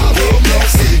low. There you go,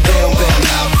 sit it down, baby.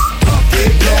 There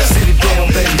you go, sit it down,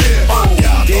 baby. Oh,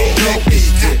 there you go,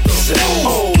 it's dip.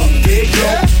 Oh, there you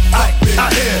go, I. There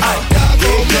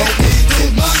you go, it's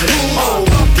dip. Oh,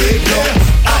 there you go,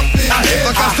 I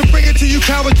got to bring it to you,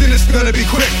 cowards, then it's gonna be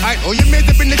quick. Oh, you made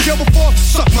up in the jail before?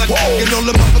 Suck my dick and all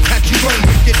the motherfuckers you run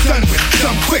with. Get done with,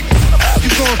 done quick. You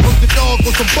gon' poke the dog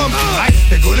with some bump.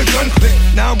 They go to gun click,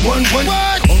 911.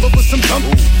 All over some dump.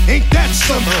 Ain't that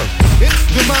summer? It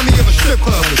remind me of a strip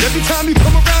club. Every time you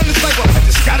come around, it's like, well, I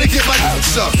just gotta get my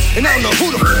house up. And I don't know who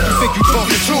the f*** you think you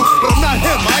talking to, but I'm not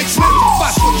him, Mike Smith.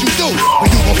 Watch what you do, when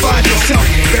you gon' find yourself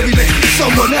very late with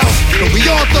someone else. And we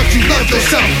all thought you loved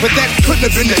yourself, but that couldn't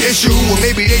have been the issue. Or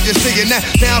maybe they just saying that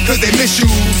now cause they miss you.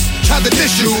 Tried to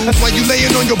diss you, that's why you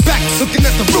laying on your back, looking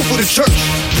at the roof of the church.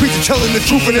 Preacher telling the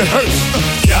truth and it hurts.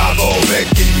 Y'all gon'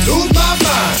 make me lose my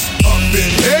mind. Up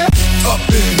in here, up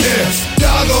in here.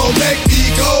 Y'all gon' make me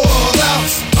go all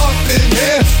out. Up in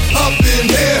here, up in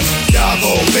here. Y'all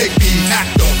gon' make me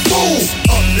act a fool.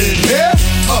 Up in here,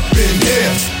 up in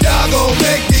here. Y'all gon'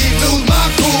 make me lose my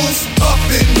cool. Up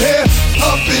in here,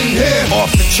 up in here.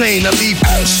 Off the chain, I leave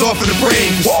soft for the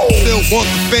brain. Still want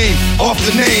the fame, off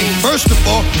the name. First of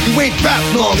all, you ain't rap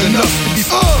long enough to be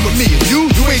with me. You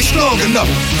ain't strong enough.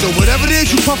 So whatever it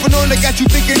is you puffin' on, that got you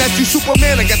thinking that you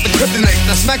Superman. I got the kryptonite.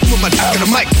 I smack you with my dick in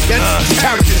the mic. That's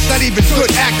characters, not even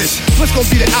good actors. What's gonna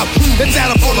be the outcome? Let's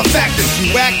add up all the factors.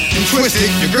 You whack, you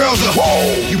twisted, your girls are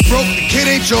you broke, the kid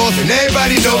ain't yours, and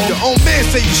everybody know. Your own man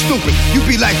say you stupid. You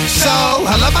be like, so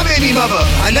I love my baby mother,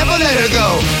 I never let her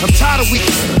go. I'm tired of weak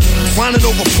whining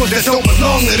over puss that don't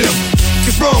belong to them.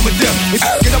 What's wrong with them? If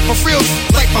you get up for real,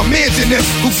 like my mans in them,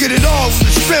 who get it all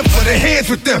with the strength of their hands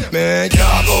with them. Man,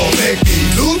 y'all gon' make me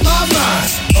lose my mind.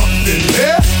 Up in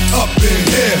here, up in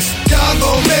here. Y'all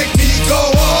gon' make me go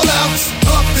all out.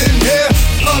 Up in here,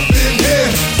 up in here.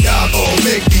 Y'all gon'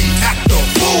 make me act a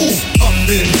fool. Up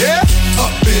in here,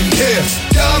 up in here.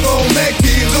 Y'all gon' make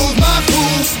me lose my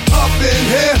cool. Up in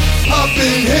here, up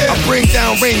in here. I bring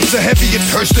down rain so heavy it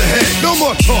hurts the head. No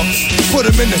more talk, put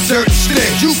them in the dirt instead.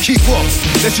 You keep walking,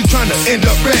 that you tryna end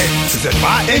up red. Cause if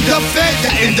I end up fed,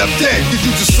 I end up dead. Cause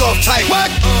you just soft type. What?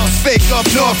 Fake up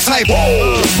north type.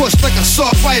 Push like a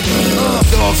soft fight.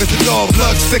 Dog is a dog,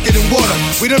 blood thicker than water.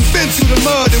 We done been through the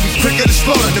mud and we quicker to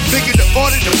slaughter. The bigger the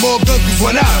order, the more guns we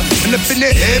run out. And up in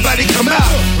there, everybody come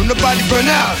out. When the body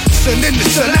burn out, sun in the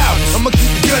sun out. I'ma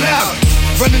keep the gun out.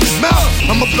 Running his mouth,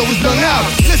 I'ma blow his lung out.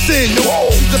 Listen, the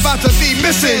he's about to be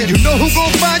missing. You know who gon'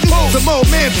 find you? Some old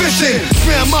man fishing.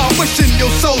 Grandma wishing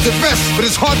your soul's at rest, but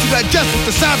it's hard to digest with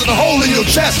the size of the hole in your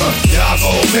chest. Y'all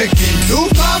gon' make me lose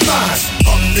my mind.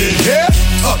 Up in here,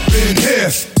 up in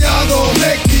here. Y'all gon'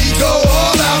 make me go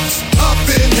all out. Up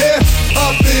in here,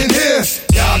 up in here.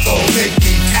 Y'all gon' make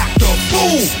me act a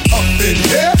fool. Up in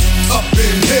here.